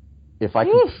 If I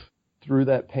can through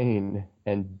that pain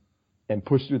and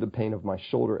push through the pain of my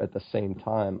shoulder at the same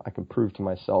time, I can prove to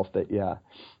myself that, yeah,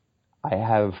 I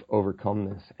have overcome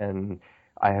this, and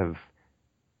I have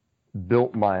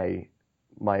built my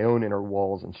own inner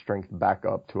walls and strength back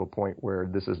up to a point where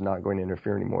this is not going to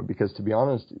interfere anymore. Because to be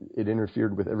honest, it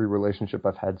interfered with every relationship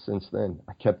I've had since then.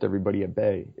 I kept everybody at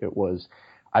bay. It was,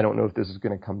 I don't know if this is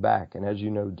going to come back. And as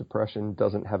you know, depression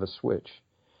doesn't have a switch.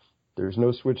 There's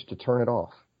no switch to turn it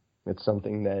off. It's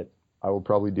something that I will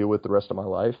probably deal with the rest of my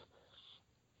life.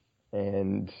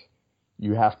 And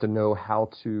you have to know how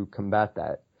to combat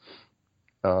that.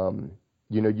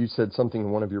 You said something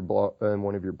in one of your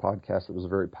podcasts that was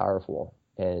very powerful.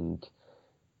 And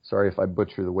sorry if I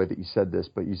butcher the way that you said this,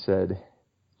 but you said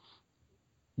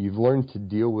you've learned to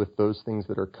deal with those things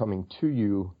that are coming to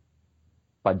you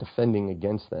by defending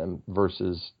against them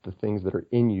versus the things that are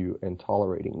in you and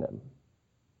tolerating them.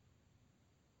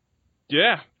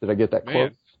 Yeah. Did I get that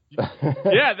close?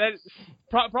 Yeah, that's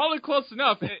probably close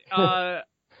enough.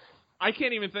 I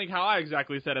can't even think how I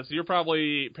exactly said it, so you're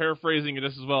probably paraphrasing it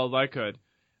just as well as I could.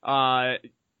 I'm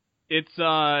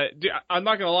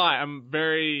not gonna lie,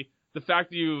 the fact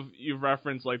that you've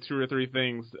referenced like 2 or 3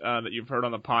 things that you've heard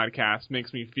on the podcast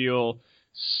makes me feel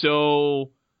so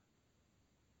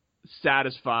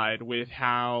satisfied with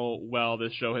how well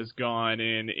this show has gone,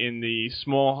 and in the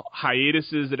small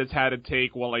hiatuses that it's had to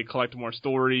take while I collect more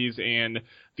stories, and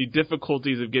the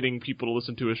difficulties of getting people to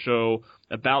listen to a show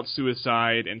about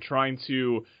suicide and trying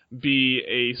to be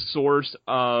a source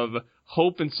of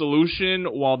hope and solution,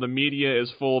 while the media is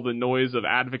full of the noise of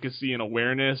advocacy and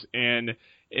awareness. And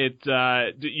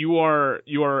you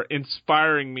are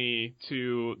inspiring me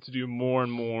to do more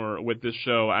and more with this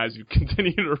show as you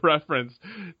continue to reference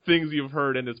things you've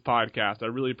heard in this podcast. I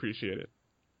really appreciate it.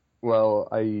 Well,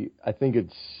 I think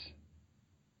it's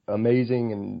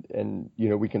amazing, and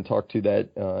we can talk to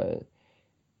that.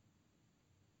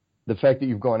 The fact that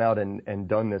you've gone out and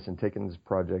done this and taken this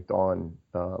project on,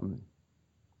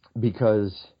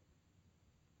 because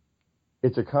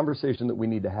it's a conversation that we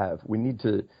need to have. We need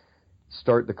to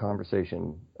start the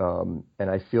conversation, and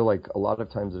I feel like a lot of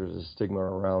times there's a stigma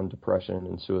around depression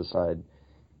and suicide,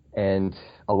 and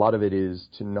a lot of it is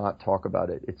to not talk about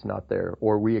it. It's not there,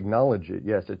 or we acknowledge it.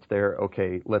 Yes, it's there.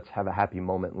 Okay, let's have a happy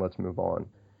moment and let's move on.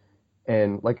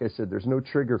 And like I said, there's no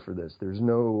trigger for this. There's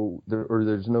no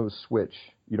switch.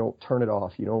 You don't turn it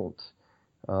off. You don't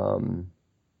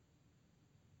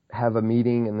have a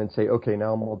meeting and then say, okay,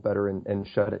 now I'm all better, and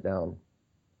shut it down.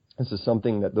 This is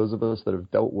something that those of us that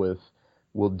have dealt with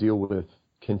will deal with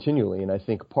continually. And I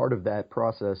think part of that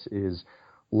process is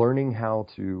learning how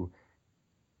to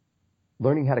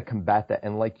combat that.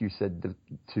 And like you said,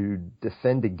 to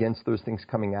defend against those things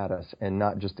coming at us, and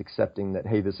not just accepting that,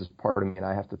 hey, this is part of me and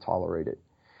I have to tolerate it.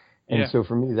 And so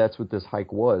for me, that's what this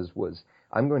hike was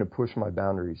I'm going to push my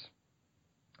boundaries,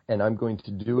 and I'm going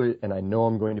to do it. And I know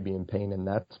I'm going to be in pain. And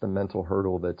that's the mental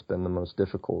hurdle that's been the most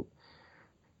difficult.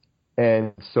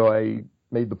 And so I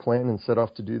made the plan and set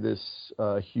off to do this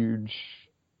huge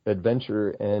adventure,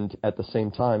 and at the same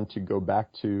time to go back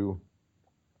to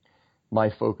my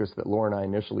focus that Laura and I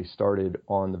initially started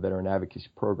on the veteran advocacy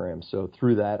program. So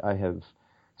through that, I have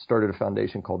started a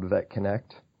foundation called Vet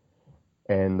Connect,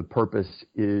 and the purpose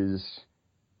is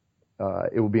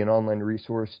it will be an online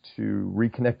resource to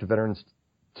reconnect veterans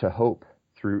to hope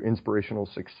through inspirational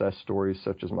success stories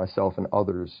such as myself and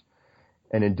others.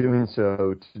 And in doing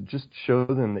so, to just show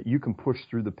them that you can push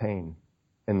through the pain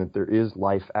and that there is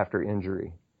life after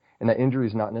injury. And that injury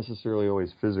is not necessarily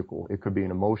always physical. It could be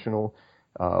an emotional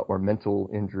or mental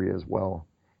injury as well.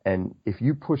 And if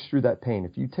you push through that pain,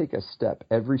 if you take a step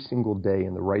every single day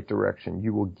in the right direction,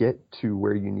 you will get to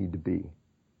where you need to be,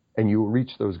 and you will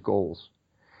reach those goals.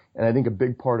 And I think a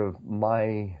big part of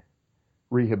my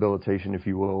rehabilitation, if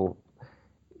you will,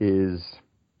 is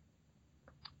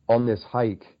on this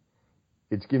hike,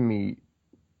 it's given me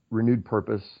renewed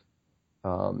purpose.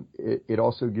 It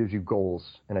also gives you goals.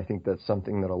 And I think that's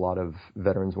something that a lot of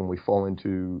veterans, when we fall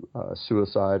into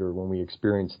suicide or when we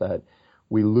experience that,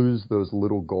 we lose those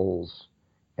little goals.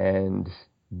 And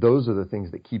those are the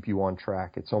things that keep you on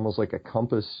track. It's almost like a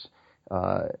compass,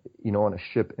 on a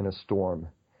ship in a storm.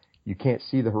 You can't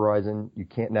see the horizon. You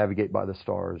can't navigate by the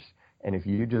stars. And if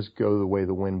you just go the way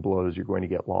the wind blows, you're going to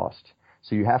get lost.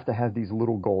 So you have to have these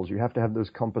little goals. You have to have those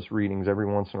compass readings every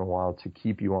once in a while to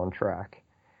keep you on track.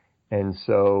 And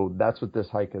so that's what this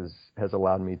hike has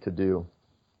allowed me to do.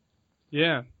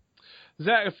 Yeah.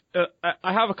 Zach,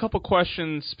 I have a couple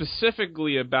questions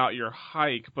specifically about your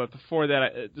hike, but before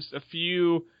that, just a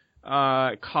few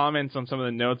comments on some of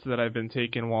the notes that I've been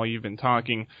taking while you've been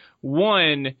talking.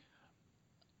 One,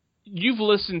 you've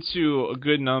listened to a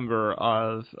good number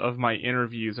of my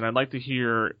interviews, and I'd like to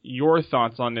hear your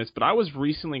thoughts on this, but I was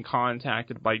recently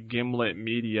contacted by Gimlet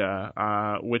Media,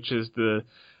 which is the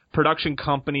production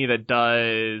company that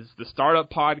does the Startup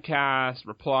Podcast,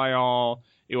 Reply All.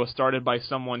 It was started by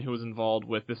someone who was involved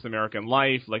with This American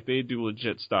Life. Like, they do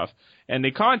legit stuff. And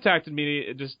they contacted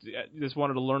me, just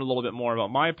wanted to learn a little bit more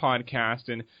about my podcast,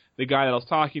 and the guy that I was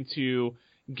talking to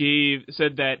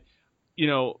said that,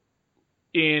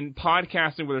 in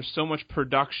podcasting where there's so much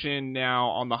production now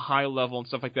on the high level and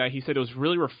stuff like that, he said it was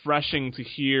really refreshing to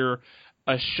hear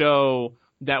a show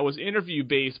that was interview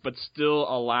based but still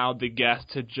allowed the guest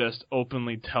to just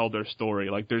openly tell their story.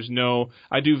 Like,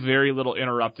 I do very little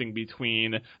interrupting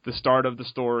between the start of the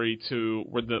story to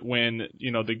when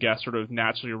the guest sort of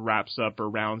naturally wraps up or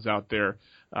rounds out their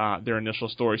initial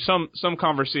story. Some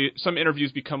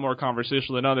interviews become more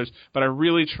conversational than others, but I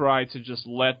really try to just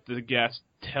let the guest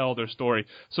tell their story.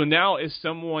 So now, as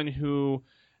someone who's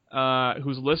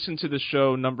listened to the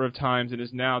show a number of times and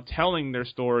is now telling their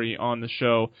story on the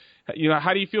show,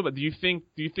 how do you feel about it? Do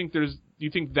you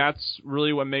think that's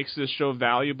really what makes this show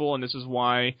valuable, and this is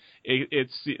why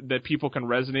it's that people can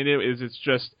resonate it? Is it's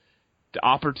just the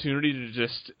opportunity to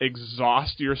just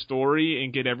exhaust your story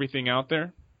and get everything out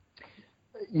there?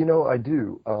 I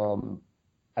do.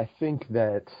 I think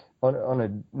that on a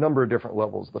number of different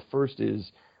levels. The first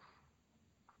is,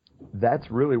 that's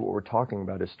really what we're talking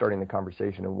about, is starting the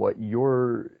conversation. And what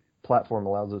your platform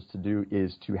allows us to do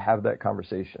is to have that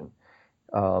conversation.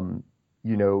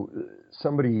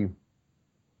 Somebody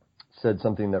said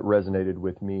something that resonated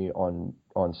with me on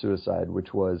suicide,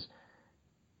 which was,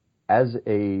 as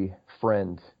a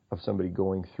friend of somebody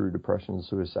going through depression and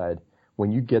suicide,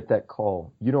 when you get that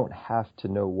call, you don't have to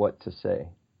know what to say.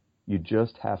 You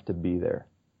just have to be there.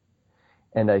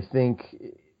 And I think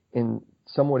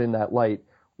somewhat in that light,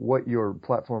 what your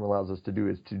platform allows us to do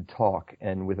is to talk,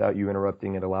 and without you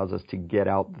interrupting, it allows us to get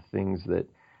out the things that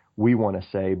we want to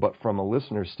say. But from a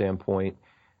listener's standpoint,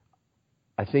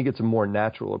 I think it's a more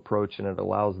natural approach, and it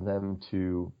allows them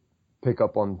to pick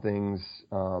up on things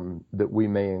that we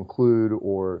may include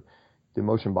or the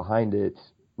emotion behind it,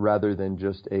 rather than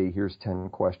just here's 10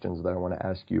 questions that I want to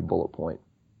ask you, bullet point.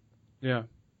 Yeah.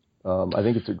 I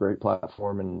think it's a great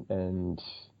platform, and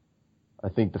I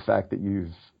think the fact that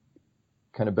you've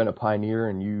kind of been a pioneer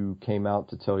and you came out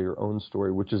to tell your own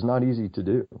story, which is not easy to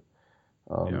do.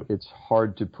 It's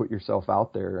hard to put yourself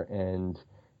out there, and,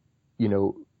 you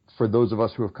know, for those of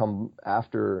us who have come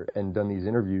after and done these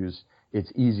interviews,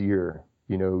 it's easier.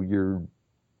 You know,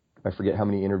 I forget how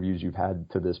many interviews you've had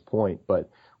to this point, but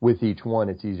with each one,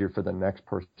 it's easier for the next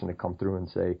person to come through and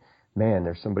say, man,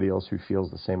 there's somebody else who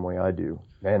feels the same way I do.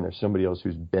 Man, there's somebody else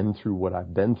who's been through what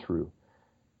I've been through.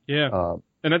 Yeah.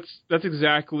 And that's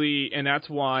exactly, and that's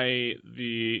why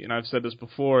and I've said this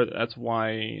before, that's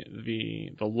why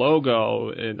the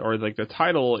logo or like the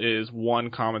title is One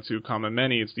Comma Two Comma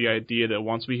Many. It's the idea that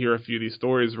once we hear a few of these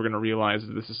stories, we're going to realize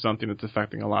that this is something that's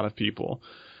affecting a lot of people.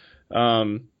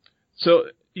 So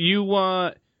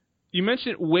you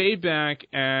mentioned way back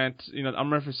at, you know, I'm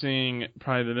referencing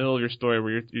probably the middle of your story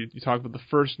where you talked about the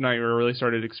first night where you really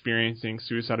started experiencing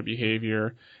suicidal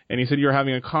behavior, and you said you were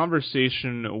having a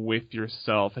conversation with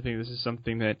yourself. I think this is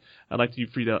something that I'd like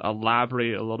for you to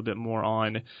elaborate a little bit more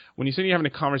on. When you said you're having a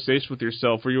conversation with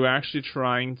yourself, were you actually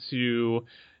trying to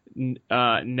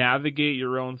navigate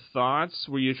your own thoughts?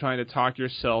 Were you trying to talk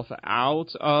yourself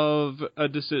out of a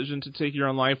decision to take your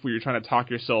own life? Were you trying to talk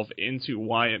yourself into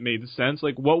why it made sense?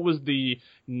 Like, what was the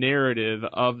narrative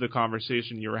of the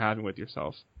conversation you were having with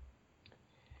yourself?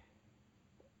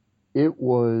 It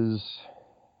was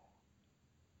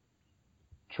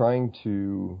trying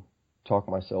to talk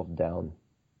myself down,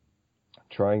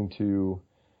 trying to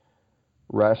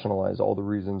rationalize all the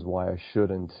reasons why I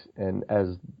shouldn't, and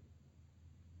as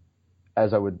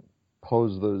I would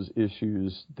pose those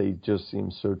issues, they just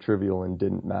seemed so trivial and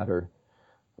didn't matter.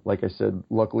 Like I said,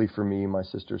 luckily for me, my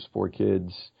sister's 4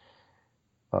 kids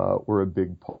were a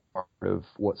big part of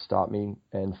what stopped me.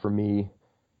 And for me,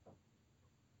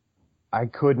 I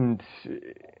couldn't,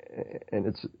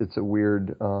 and it's a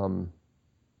weird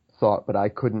thought, but I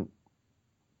couldn't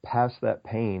pass that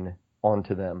pain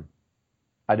onto them.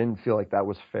 I didn't feel like that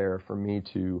was fair for me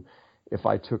to, if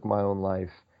I took my own life,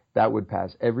 that would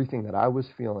pass everything that I was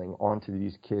feeling onto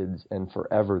these kids, and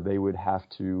forever they would have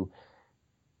to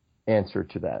answer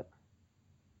to that.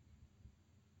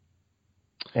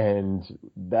 And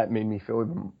that made me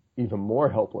feel even more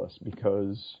helpless,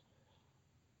 because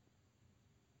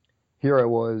here I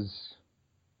was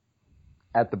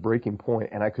at the breaking point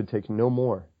and I could take no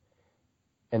more.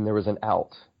 And there was an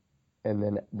out. And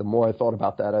then the more I thought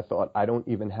about that, I thought, I don't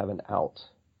even have an out.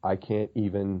 I can't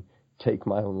even take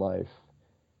my own life,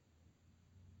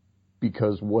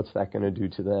 because what's that going to do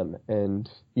to them? And,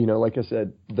 you know, like I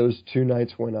said, those 2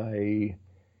 nights when I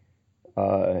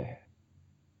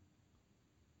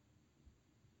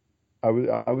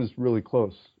was really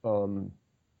close. And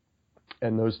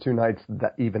those 2 nights,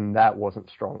 that wasn't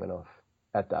strong enough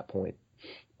at that point.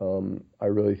 I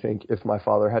really think if my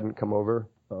father hadn't come over,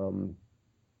 you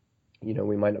know,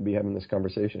 we might not be having this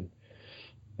conversation.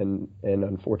 And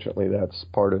unfortunately, that's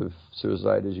part of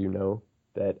suicide, as you know,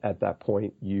 that at that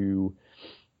point,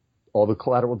 all the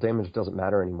collateral damage doesn't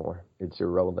matter anymore. It's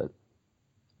irrelevant.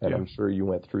 And yeah. I'm sure you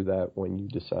went through that when you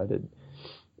decided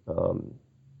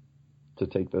to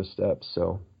take those steps.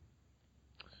 So.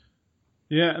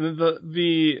 Yeah, and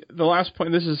the last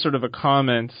point. This is sort of a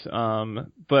comment,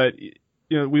 but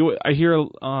you know, I hear you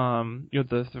know,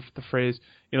 the phrase,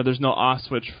 you know, there's no off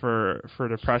switch for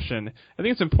depression. I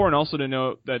think it's important also to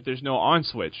note that there's no on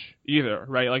switch either,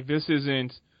 right? Like this is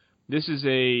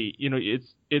a, you know,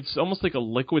 it's almost like a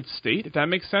liquid state, if that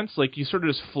makes sense. Like you sort of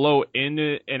just flow in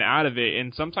it and out of it,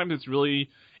 and sometimes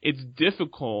it's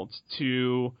difficult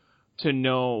to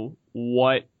know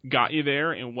what got you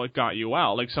there and what got you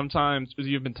out. Like sometimes there's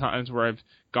even times where I've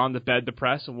gone to bed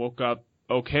depressed and woke up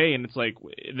okay, and it's like,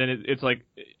 then it's like,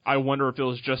 I wonder if it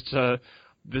was just the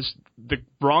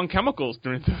wrong chemicals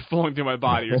flowing through my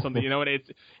body or something, you know. And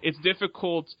it's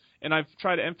difficult, and I've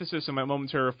tried to emphasize in my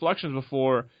momentary reflections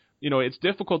before, it's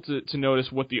difficult to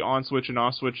notice what the on switch and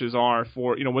off switches are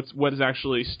for, what is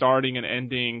actually starting and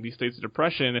ending these states of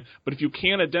depression. But if you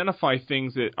can identify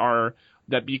things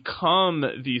that become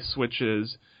these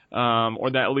switches, or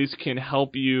that at least can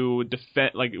help you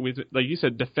defend, like you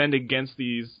said, defend against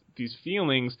these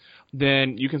feelings,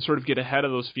 then you can sort of get ahead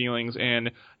of those feelings,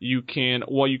 and you can,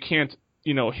 while you can't,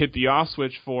 hit the off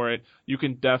switch for it, you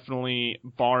can definitely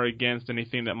bar against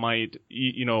anything that might,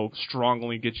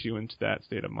 strongly get you into that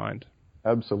state of mind.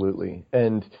 Absolutely.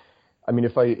 And I mean,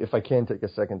 if I can take a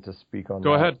second to speak on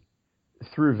Go ahead.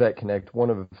 Through Vet Connect, one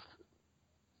of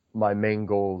my main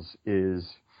goals is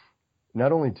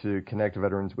not only to connect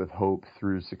veterans with hope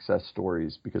through success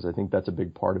stories, because I think that's a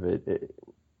big part of it.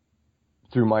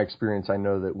 Through my experience, I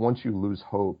know that once you lose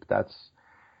hope, that's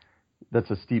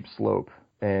a steep slope.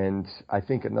 And I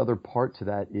think another part to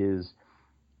that is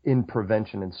in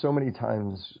prevention. And so many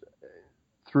times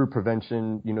through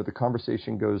prevention, the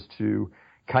conversation goes to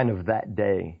kind of that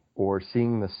day, or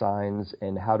seeing the signs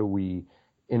and how do we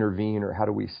intervene, or how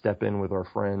do we step in with our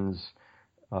friends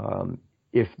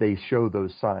if they show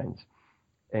those signs.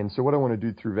 And so what I want to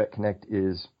do through Vet Connect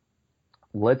is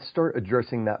let's start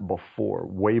addressing that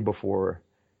way before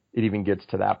it even gets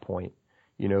to that point.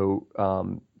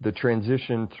 The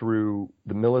transition through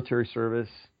the military service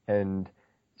and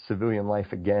civilian life,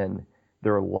 again,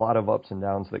 there are a lot of ups and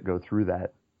downs that go through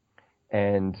that.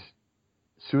 And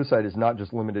suicide is not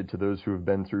just limited to those who have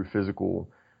been through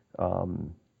physical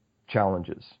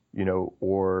challenges,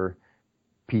 or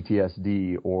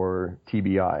PTSD or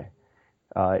TBI.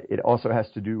 It also has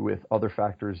to do with other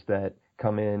factors that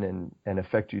come in and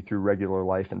affect you through regular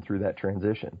life and through that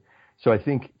transition. So I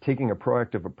think taking a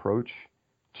proactive approach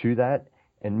to that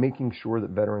and making sure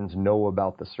that veterans know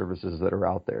about the services that are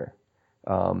out there.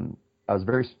 I was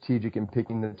very strategic in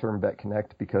picking the term Vet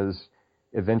Connect because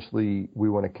eventually we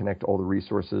want to connect all the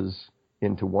resources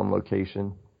into one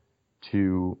location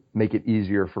to make it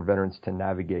easier for veterans to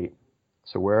navigate.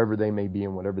 So wherever they may be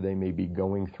and whatever they may be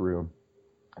going through,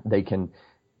 they can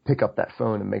pick up that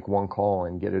phone and make one call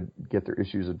and get their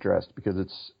issues addressed, because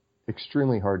it's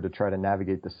extremely hard to try to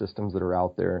navigate the systems that are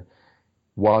out there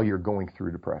while you're going through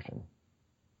depression,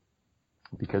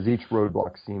 because each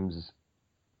roadblock seems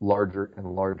larger and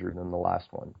larger than the last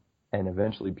one, and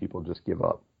eventually people just give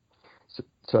up.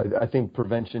 So I think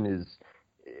prevention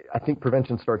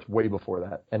starts way before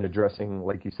that, and addressing,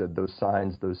 like you said, those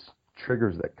signs, those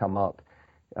triggers that come up.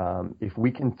 If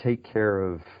we can take care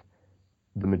of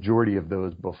the majority of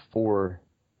those before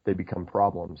they become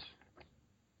problems,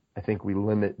 I think we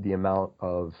limit the amount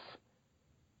of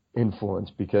influence,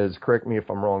 because, correct me if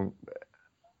I'm wrong,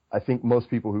 I think most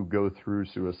people who go through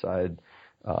suicide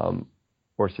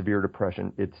or severe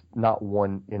depression, it's not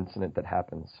one incident that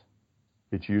happens.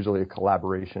 It's usually a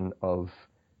collaboration of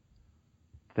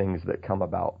things that come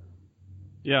about.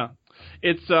 Yeah.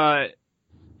 It's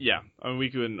yeah, I mean,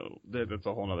 we could. That's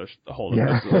a whole other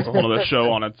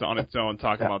show on its own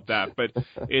talking about that. But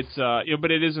it's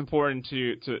but it is important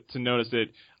to notice that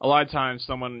a lot of times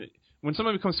when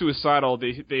someone becomes suicidal,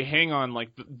 they hang on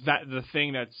like the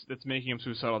thing that's making them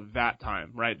suicidal that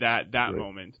time, right? That right.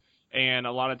 moment. And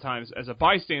a lot of times, as a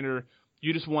bystander,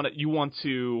 you want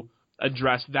to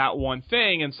address that one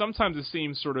thing, and sometimes it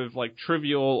seems sort of like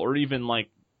trivial or even like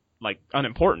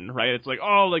unimportant, right? It's like,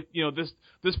 oh, like,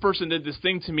 this person did this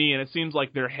thing to me, and it seems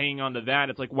like they're hanging on to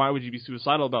that. It's like, why would you be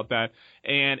suicidal about that?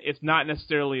 And it's not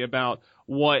necessarily about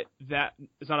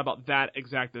it's not about that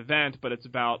exact event, but it's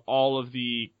about all of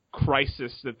the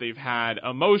crisis that they've had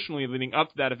emotionally leading up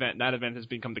to that event, and that event has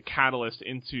become the catalyst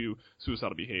into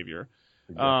suicidal behavior.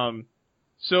 Exactly.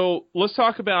 So let's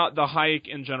talk about the hike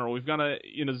in general. We've got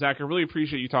Zach, I really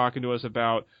appreciate you talking to us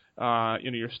about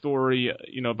your story,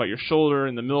 about your shoulder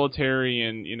in the military,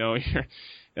 and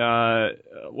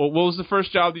what was the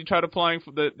first job that you tried applying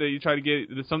for? That you tried to get?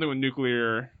 Something with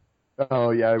nuclear.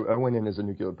 Oh yeah, I went in as a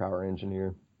nuclear power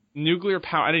engineer. Nuclear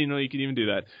power. I didn't even know you could even do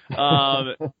that.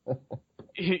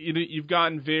 You've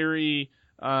gotten very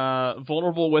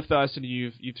vulnerable with us, and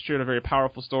you've shared a very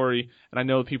powerful story, and I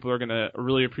know people are going to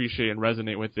really appreciate and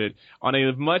resonate with it. On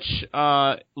a much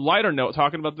lighter note,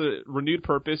 talking about the renewed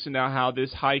purpose and now how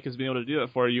this hike has been able to do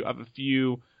that for you, I have a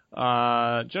few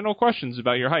general questions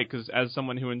about your hike, because as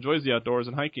someone who enjoys the outdoors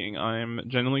and hiking, I'm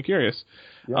genuinely curious.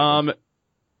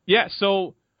 Yeah.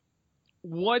 So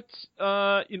what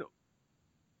are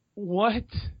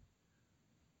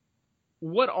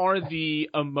the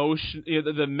emotion?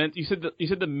 You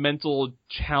said the mental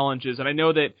challenges, and I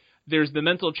know that there's the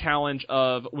mental challenge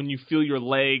of when you feel your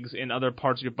legs and other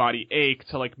parts of your body ache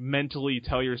to like mentally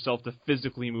tell yourself to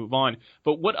physically move on.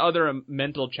 But what other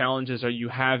mental challenges are you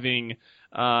having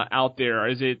out there?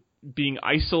 Is it being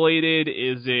isolated?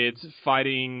 Is it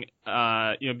fighting,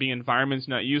 being environments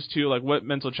not used to? Like, what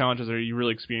mental challenges are you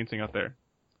really experiencing out there?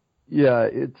 Yeah,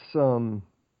 it's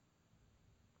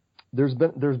there's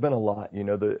been a lot.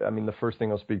 The first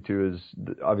thing I'll speak to is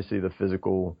obviously the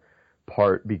physical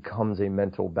part becomes a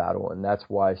mental battle, and that's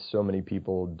why so many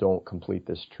people don't complete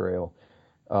this trail.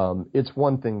 It's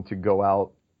one thing to go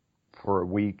out for a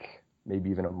week, maybe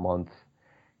even a month,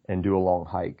 and do a long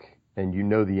hike, and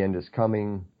the end is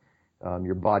coming.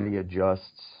 Your body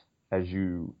adjusts as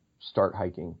you start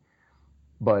hiking.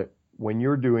 But when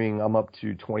you're I'm up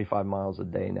to 25 miles a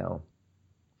day now,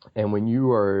 and when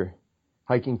you are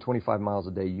hiking 25 miles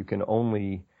a day, you can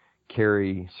only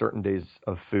carry certain days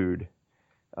of food.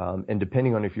 And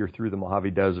depending on if you're through the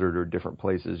Mojave Desert or different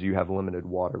places, you have limited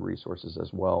water resources as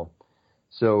well.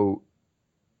 So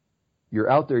you're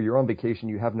out there, you're on vacation,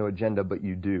 you have no agenda, but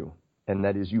you do. And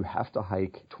that is you have to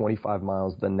hike 25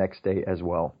 miles the next day as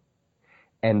well,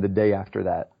 and the day after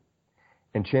that.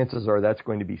 And chances are that's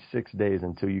going to be 6 days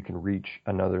until you can reach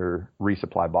another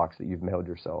resupply box that you've mailed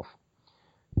yourself.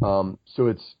 So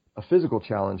it's a physical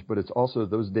challenge, but it's also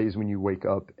those days when you wake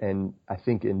up, and I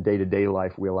think in day-to-day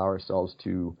life we allow ourselves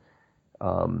to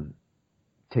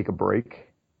take a break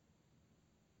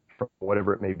from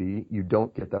whatever it may be. You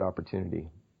don't get that opportunity.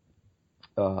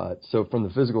 So from the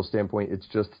physical standpoint, it's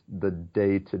just the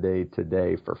day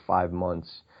for 5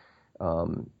 months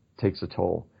takes a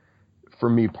toll. For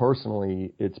me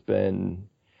personally, it's been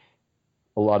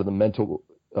a lot of the mental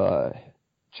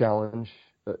challenge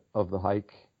of the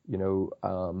hike.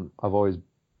 I've always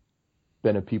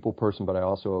been a people person, but I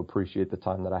also appreciate the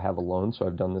time that I have alone. So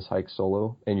I've done this hike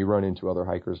solo, and you run into other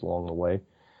hikers along the way.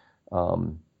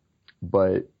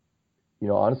 But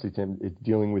honestly, Tim, it's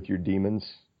dealing with your demons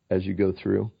as you go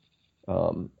through.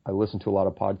 I listen to a lot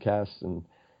of podcasts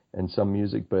and some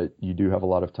music, but you do have a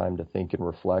lot of time to think and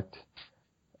reflect.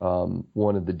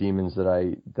 One of the demons that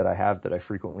I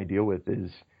frequently deal with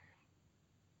is,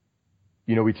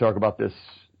 we talk about this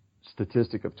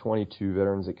statistic of 22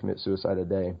 veterans that commit suicide a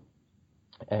day,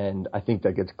 and I think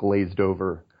that gets glazed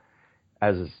over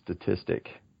as a statistic.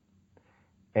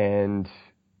 And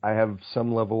I have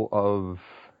some level of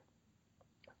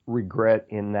regret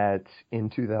in that in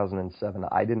 2007,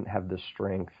 I didn't have the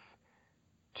strength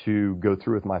to go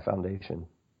through with my foundation.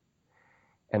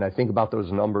 And I think about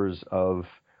those numbers of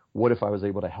what if I was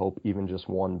able to help even just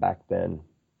one back then,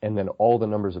 and then all the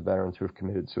numbers of veterans who have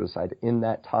committed suicide in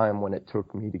that time when it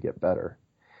took me to get better.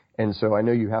 And so I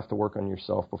know you have to work on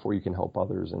yourself before you can help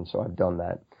others, and so I've done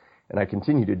that, and I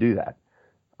continue to do that.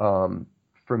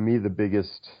 For me, the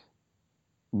biggest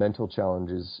mental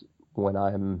challenge is when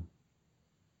I'm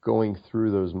going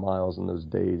through those miles and those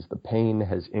days. The pain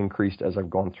has increased as I've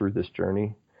gone through this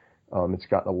journey. It's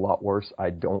gotten a lot worse. I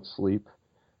don't sleep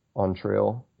on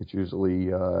trail. It's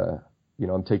usually,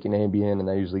 I'm taking Ambien, and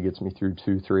that usually gets me through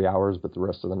 2-3 hours, but the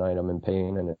rest of the night I'm in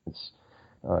pain, and it's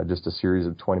just a series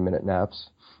of 20-minute naps.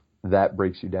 That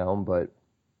breaks you down, but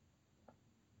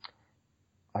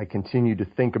I continue to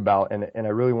think about, and I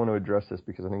really want to address this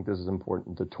because I think this is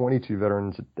important, the 22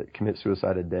 veterans that commit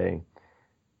suicide a day.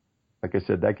 Like I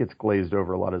said, that gets glazed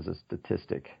over a lot as a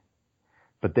statistic,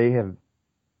 but they have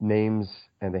names,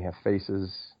 and they have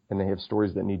faces, and they have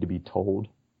stories that need to be told,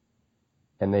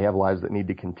 and they have lives that need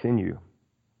to continue.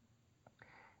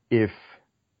 If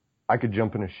I could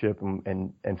jump in a ship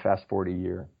and fast forward a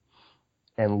year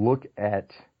and look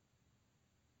at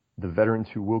the veterans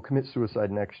who will commit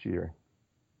suicide next year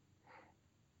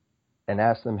and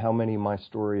ask them how many my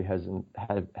story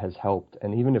has helped,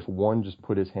 and even if one just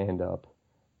put his hand up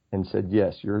and said,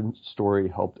 yes, your story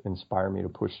helped inspire me to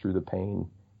push through the pain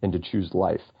and to choose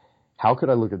life, how could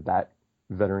I look at that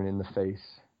veteran in the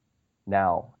face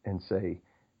now and say,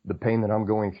 the pain that I'm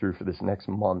going through for this next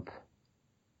month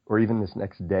or even this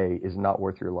next day is not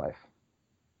worth your life?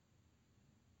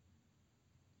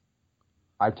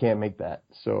 I can't make that.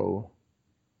 So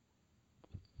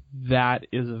that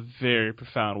is a very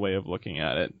profound way of looking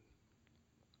at it.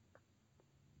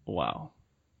 Wow.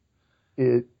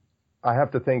 I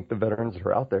have to thank the veterans who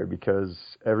are out there, because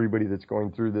everybody that's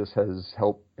going through this has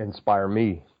helped inspire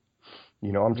me.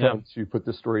 I'm trying to put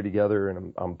this story together,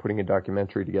 and I'm putting a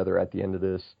documentary together at the end of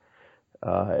this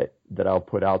that I'll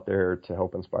put out there to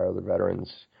help inspire other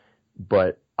veterans.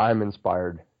 But I'm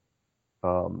inspired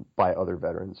by other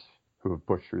veterans who have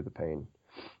pushed through the pain,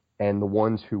 and the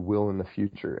ones who will in the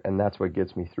future, and that's what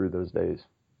gets me through those days.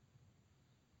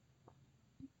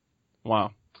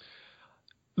 Wow.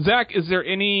 Zach, is there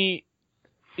anything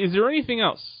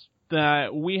else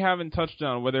that we haven't touched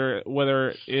on,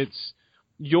 whether it's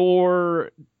your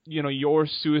your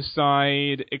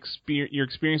suicide your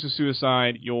experience with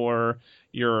suicide, your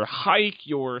hike,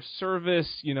 your service,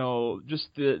 just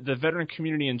the veteran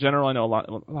community in general. I know a lot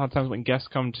of times when guests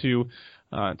come to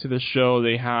this show,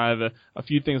 they have a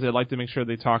few things they'd like to make sure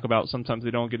they talk about. Sometimes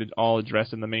they don't get it all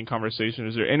addressed in the main conversation.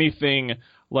 Is there anything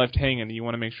left hanging that you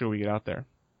want to make sure we get out there?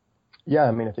 Yeah,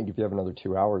 I mean, I think if you have another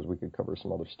 2 hours, we could cover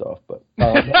some other stuff. But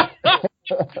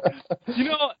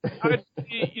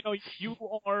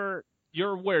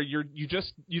you're where you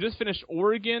just finished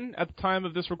Oregon at the time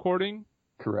of this recording.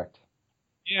 Correct.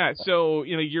 Yeah, so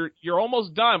you're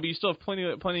almost done, but you still have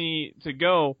plenty to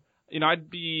go.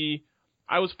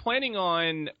 I was planning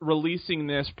on releasing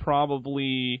this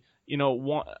probably, I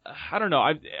don't know.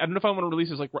 I don't know if I want to release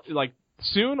this like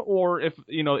soon, or if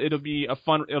it'll be a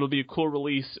cool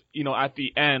release, at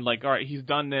the end. Like, all right, he's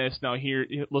done this now. Here,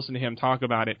 listen to him talk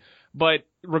about it. But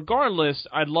regardless,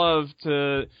 I'd love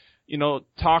to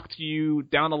talk to you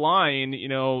down the line,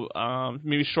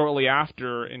 maybe shortly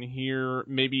after, and hear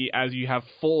maybe as you have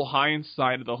full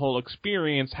hindsight of the whole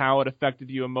experience, how it affected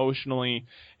you emotionally,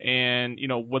 and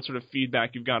what sort of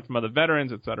feedback you've gotten from other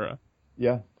veterans, etc.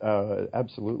 Yeah,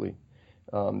 absolutely.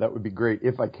 That would be great.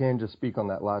 If I can just speak on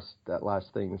that last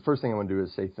thing. The first thing I want to do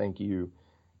is say thank you,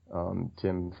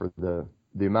 Tim, for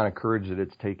the amount of courage that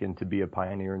it's taken to be a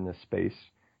pioneer in this space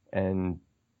and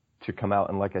to come out.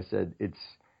 And like I said,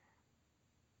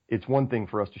 it's one thing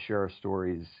for us to share our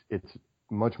stories. It's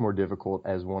much more difficult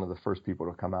as one of the first people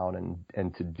to come out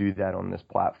and to do that on this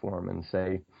platform and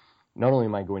say, not only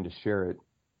am I going to share it,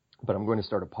 but I'm going to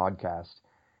start a podcast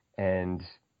and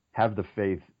have the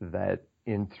faith that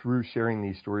through sharing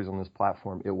these stories on this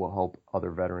platform, it will help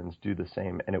other veterans do the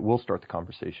same, and it will start the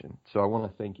conversation. So I want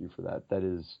to thank you for that. That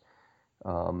is,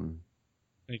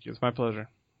 thank you. It's my pleasure.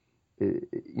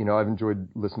 I've enjoyed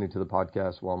listening to the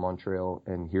podcast while I'm on trail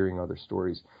and hearing other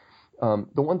stories.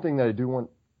 The one thing that I do want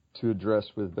to address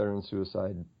with veteran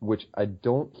suicide, which I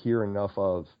don't hear enough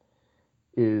of,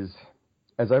 is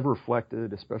as I've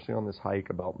reflected, especially on this hike,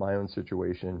 about my own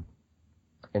situation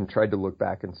and tried to look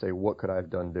back and say, what could I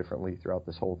have done differently throughout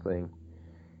this whole thing?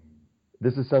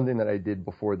 This is something that I did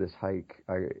before this hike,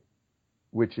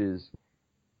 which is,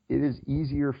 it is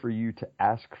easier for you to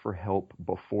ask for help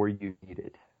before you need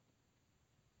it.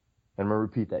 And I'm going to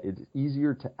repeat that. It's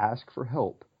easier to ask for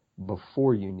help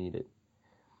before you need it,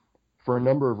 for a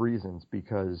number of reasons,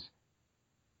 because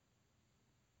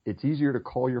it's easier to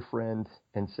call your friend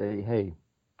and say, hey,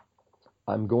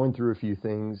 I'm going through a few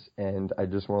things, and I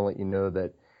just want to let you know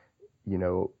that,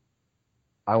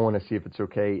 I want to see if it's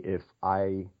okay if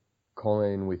I call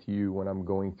in with you when I'm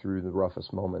going through the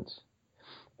roughest moments.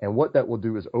 And what that will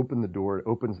do is open the door, it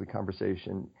opens the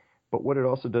conversation, but what it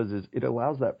also does is it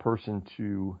allows that person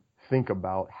to think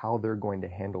about how they're going to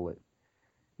handle it.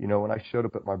 When I showed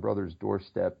up at my brother's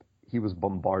doorstep, he was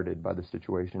bombarded by the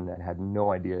situation and had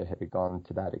no idea it had gone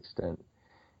to that extent.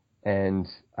 And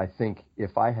I think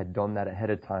if I had done that ahead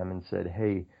of time and said,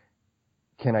 hey,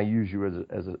 can I use you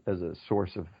as a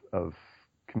source of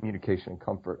communication and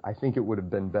comfort, I think it would have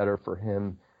been better for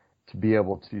him to be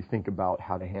able to think about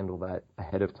how to handle that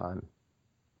ahead of time.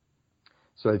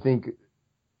 So I think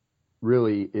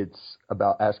really it's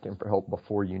about asking for help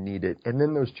before you need it. And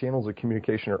then those channels of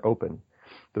communication are open.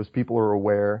 Those people are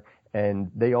aware,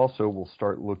 and they also will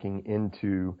start looking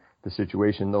into the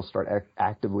situation. They'll start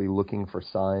actively looking for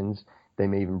signs. They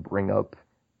may even bring up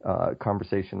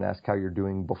conversation, ask how you're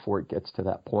doing before it gets to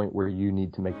that point where you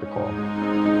need to make the call.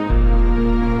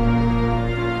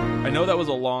 I know that was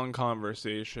a long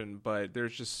conversation, but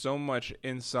there's just so much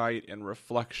insight and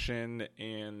reflection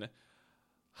and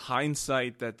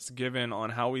hindsight that's given on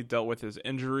how he dealt with his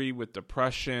injury, with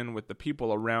depression, with the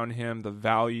people around him, the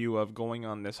value of going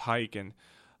on this hike. And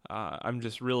I'm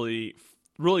just really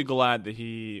glad that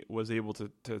he was able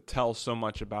to tell so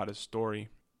much about his story.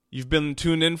 You've been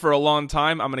tuned in for a long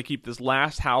time. I'm going to keep this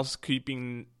last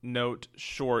housekeeping note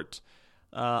short.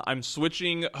 I'm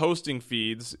switching hosting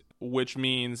feeds, which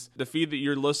means the feed that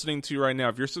you're listening to right now,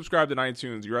 if you're subscribed to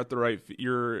iTunes, you're at the right,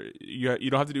 you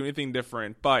don't have to do anything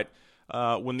different. But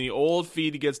when the old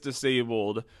feed gets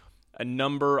disabled, a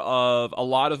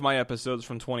lot of my episodes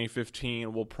from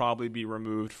 2015 will probably be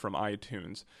removed from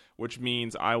iTunes, which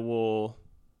means I will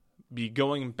be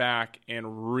going back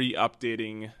and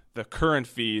re-updating the current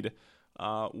feed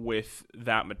with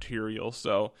that material.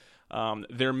 So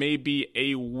there may be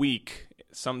a week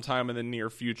sometime in the near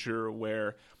future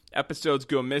where episodes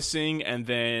go missing, and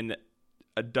then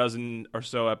a dozen or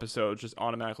so episodes just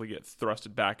automatically get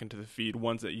thrusted back into the feed,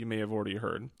 ones that you may have already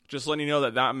heard. Just letting you know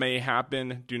that may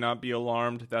happen. Do not be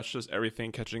alarmed. That's just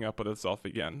everything catching up with itself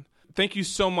again. thank you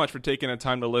so much for taking the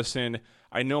time to listen.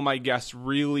 I know my guests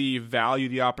really value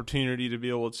the opportunity to be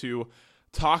able to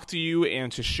talk to you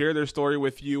and to share their story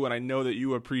with you, and I know that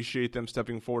you appreciate them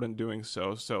stepping forward and doing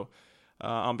so. So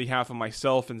on behalf of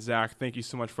myself and Zach, thank you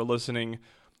so much for listening.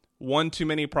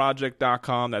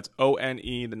 one2manyproject.com. That's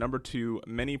ONE, the number 2,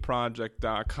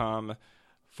 manyproject.com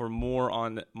for more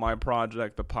on my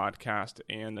project, the podcast,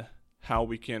 and how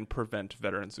we can prevent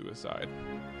veteran suicide.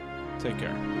 Take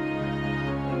care.